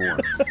anymore.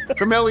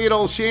 From Elliot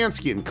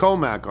Olshansky in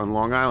Comac on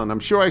Long Island, I'm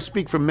sure I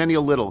speak for many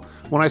a little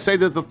when I say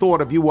that the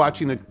thought of you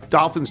watching the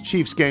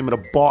Dolphins-Chiefs game at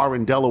a bar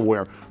in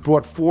Delaware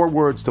brought 4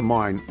 words to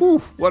mind.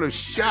 Oof, what a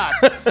shot.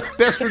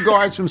 Best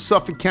regards from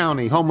Suffolk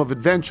County, home of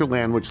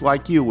Adventureland, which,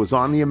 like you, was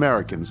on The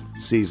Americans,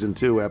 Season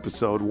 2,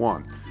 Episode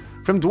 1.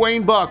 From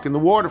Dwayne Buck in the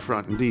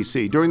waterfront in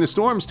D.C. During the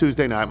storms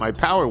Tuesday night, my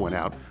power went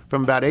out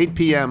from about 8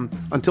 p.m.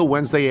 until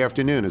Wednesday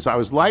afternoon. As I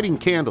was lighting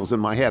candles in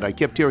my head, I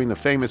kept hearing the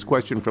famous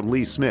question from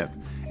Lee Smith.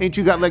 Ain't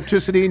you got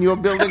electricity in your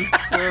building?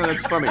 Oh,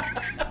 that's funny.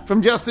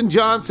 From Justin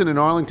Johnson in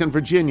Arlington,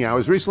 Virginia. I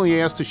was recently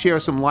asked to share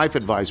some life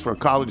advice for a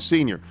college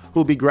senior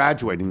who will be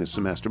graduating this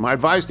semester. My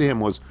advice to him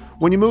was,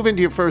 when you move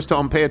into your first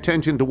home, pay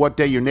attention to what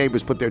day your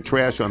neighbors put their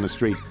trash on the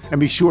street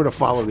and be sure to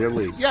follow their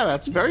lead. Yeah,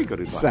 that's very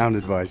good advice. Sound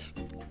advice.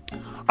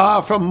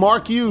 From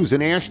Mark Hughes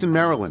in Ashton,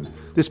 Maryland.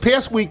 This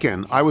past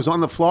weekend, I was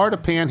on the Florida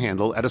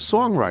Panhandle at a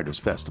songwriters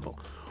festival.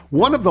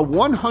 One of the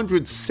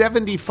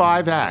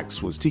 175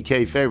 acts was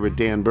TK favorite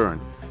Dan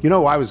Byrne. You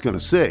know who I was going to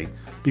see.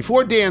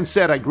 Before Dan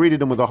said, I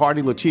greeted him with a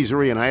hearty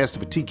lacheserie and I asked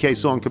if a TK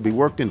song could be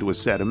worked into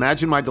his set.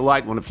 Imagine my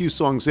delight when a few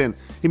songs in,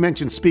 he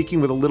mentioned speaking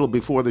with a little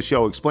before the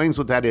show, explains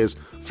what that is,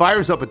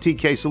 fires up a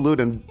TK salute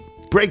and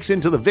breaks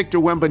into the Victor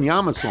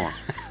Wembanyama song.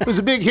 It was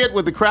a big hit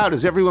with the crowd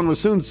as everyone was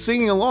soon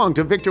singing along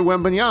to Victor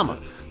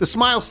Wembanyama. The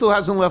smile still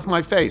hasn't left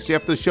my face.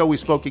 After the show, we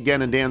spoke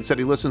again, and Dan said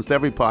he listens to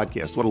every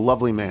podcast. What a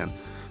lovely man.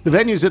 The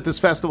venues at this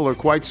festival are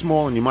quite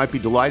small, and you might be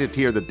delighted to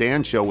hear that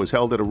Dan's show was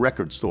held at a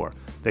record store.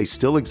 They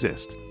still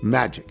exist.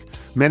 Magic.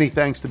 Many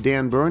thanks to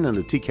Dan Byrne and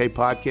the TK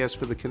Podcast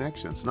for the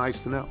connection. It's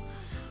nice to know.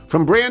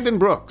 From Brandon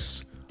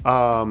Brooks,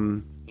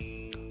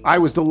 I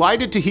was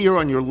delighted to hear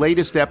on your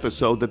latest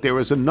episode that there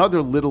is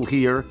another Little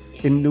here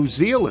in New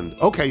Zealand.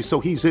 Okay, so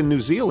he's in New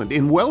Zealand,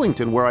 in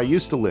Wellington, where I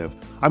used to live.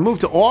 I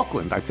moved to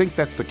Auckland. I think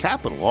that's the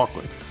capital,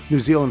 Auckland, New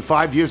Zealand,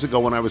 5 years ago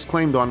when I was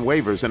claimed on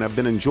waivers and have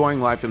been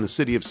enjoying life in the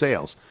city of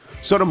sales.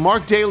 So to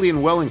Mark Daly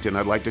in Wellington,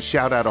 I'd like to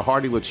shout out a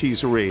hearty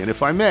lacheserie. And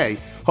if I may,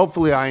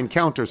 hopefully I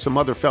encounter some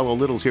other fellow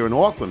Littles here in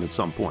Auckland at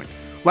some point.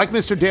 Like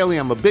Mr. Daly,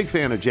 I'm a big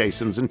fan of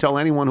Jason's and tell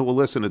anyone who will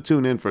listen to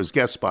tune in for his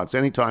guest spots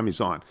anytime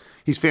he's on.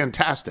 He's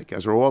fantastic,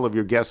 as are all of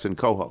your guests and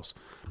co-hosts.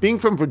 Being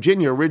from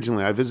Virginia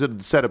originally, I visited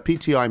the set of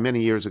PTI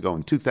many years ago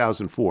in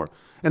 2004.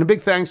 And a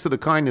big thanks to the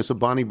kindness of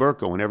Bonnie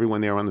Burko and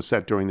everyone there on the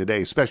set during the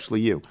day,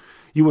 especially you.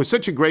 You were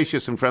such a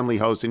gracious and friendly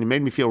host, and you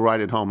made me feel right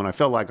at home, and I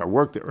felt like I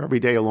worked there every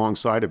day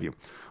alongside of you.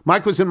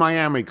 Mike was in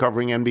Miami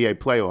covering NBA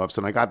playoffs,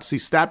 and I got to see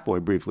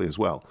Statboy briefly as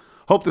well.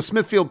 Hope the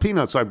Smithfield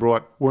peanuts I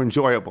brought were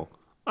enjoyable.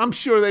 I'm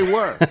sure they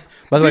were.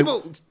 By the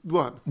way,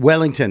 what?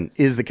 Wellington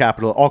is the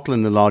capital.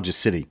 Auckland, the largest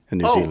city in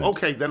New Zealand.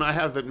 Okay, then I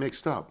have it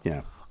mixed up.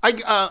 Yeah.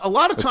 A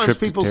lot of times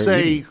people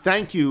say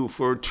thank you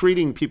for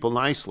treating people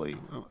nicely.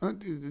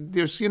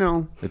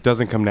 It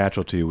doesn't come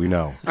natural to you, we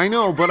know. I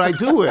know, but I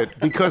do it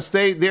because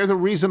they're the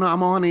reason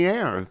I'm on the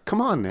air.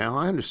 Come on now,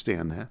 I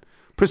understand that.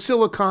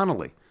 Priscilla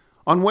Connolly.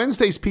 On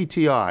Wednesday's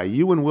PTI,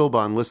 you and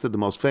Wilbon listed the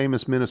most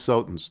famous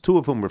Minnesotans, 2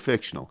 of whom were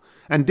fictional,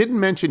 and didn't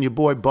mention your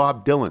boy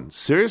Bob Dylan.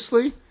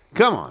 Seriously?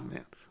 Come on,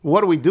 man.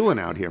 What are we doing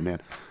out here, man?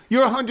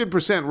 You're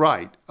 100%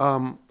 right.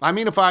 I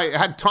mean, if I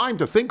had time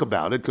to think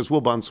about it, because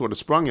Wilbon sort of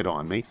sprung it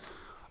on me,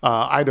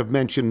 I'd have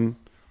mentioned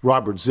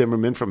Robert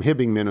Zimmerman from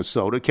Hibbing,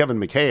 Minnesota, Kevin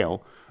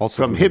McHale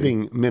also from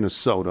Hibbing,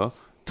 Minnesota,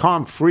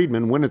 Tom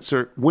Friedman,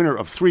 winner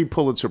of 3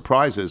 Pulitzer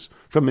Prizes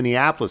from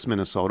Minneapolis,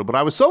 Minnesota. But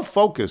I was so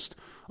focused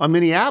on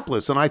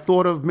Minneapolis, and I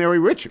thought of Mary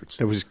Richards.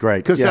 It was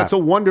great. Because that's a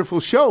wonderful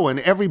show, and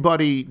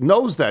everybody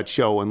knows that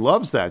show and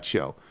loves that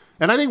show.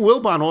 And I think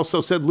Wilbon also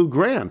said Lou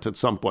Grant at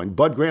some point.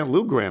 Bud Grant,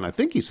 Lou Grant. I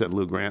think he said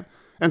Lou Grant.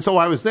 And so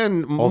I was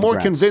then more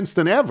convinced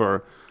than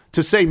ever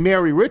to say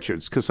Mary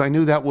Richards because I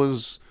knew that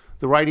was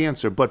the right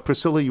answer. But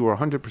Priscilla, you were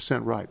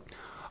 100% right.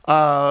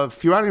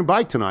 If you're out on your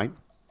bike tonight,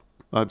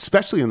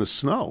 especially in the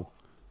snow,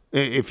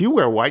 if you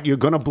wear white, you're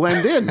going to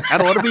blend in.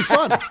 That ought to be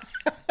fun.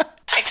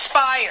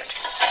 Expired.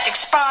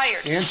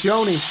 Aunt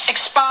Joni.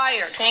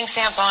 Expired. Thanks,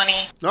 Aunt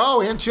Bonnie.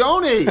 No, Aunt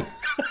Joni.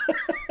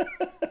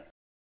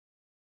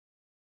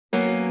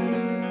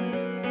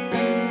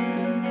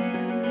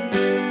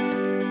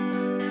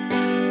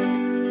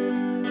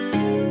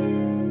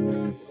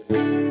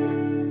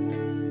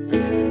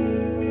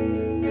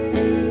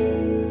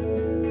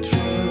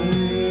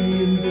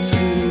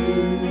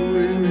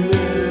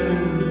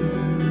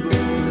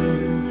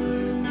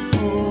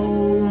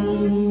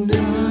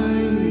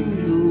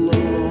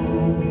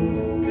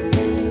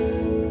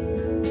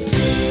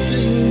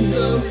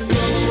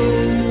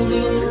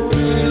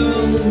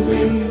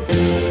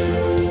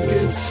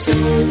 So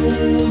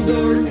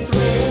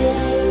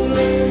dark.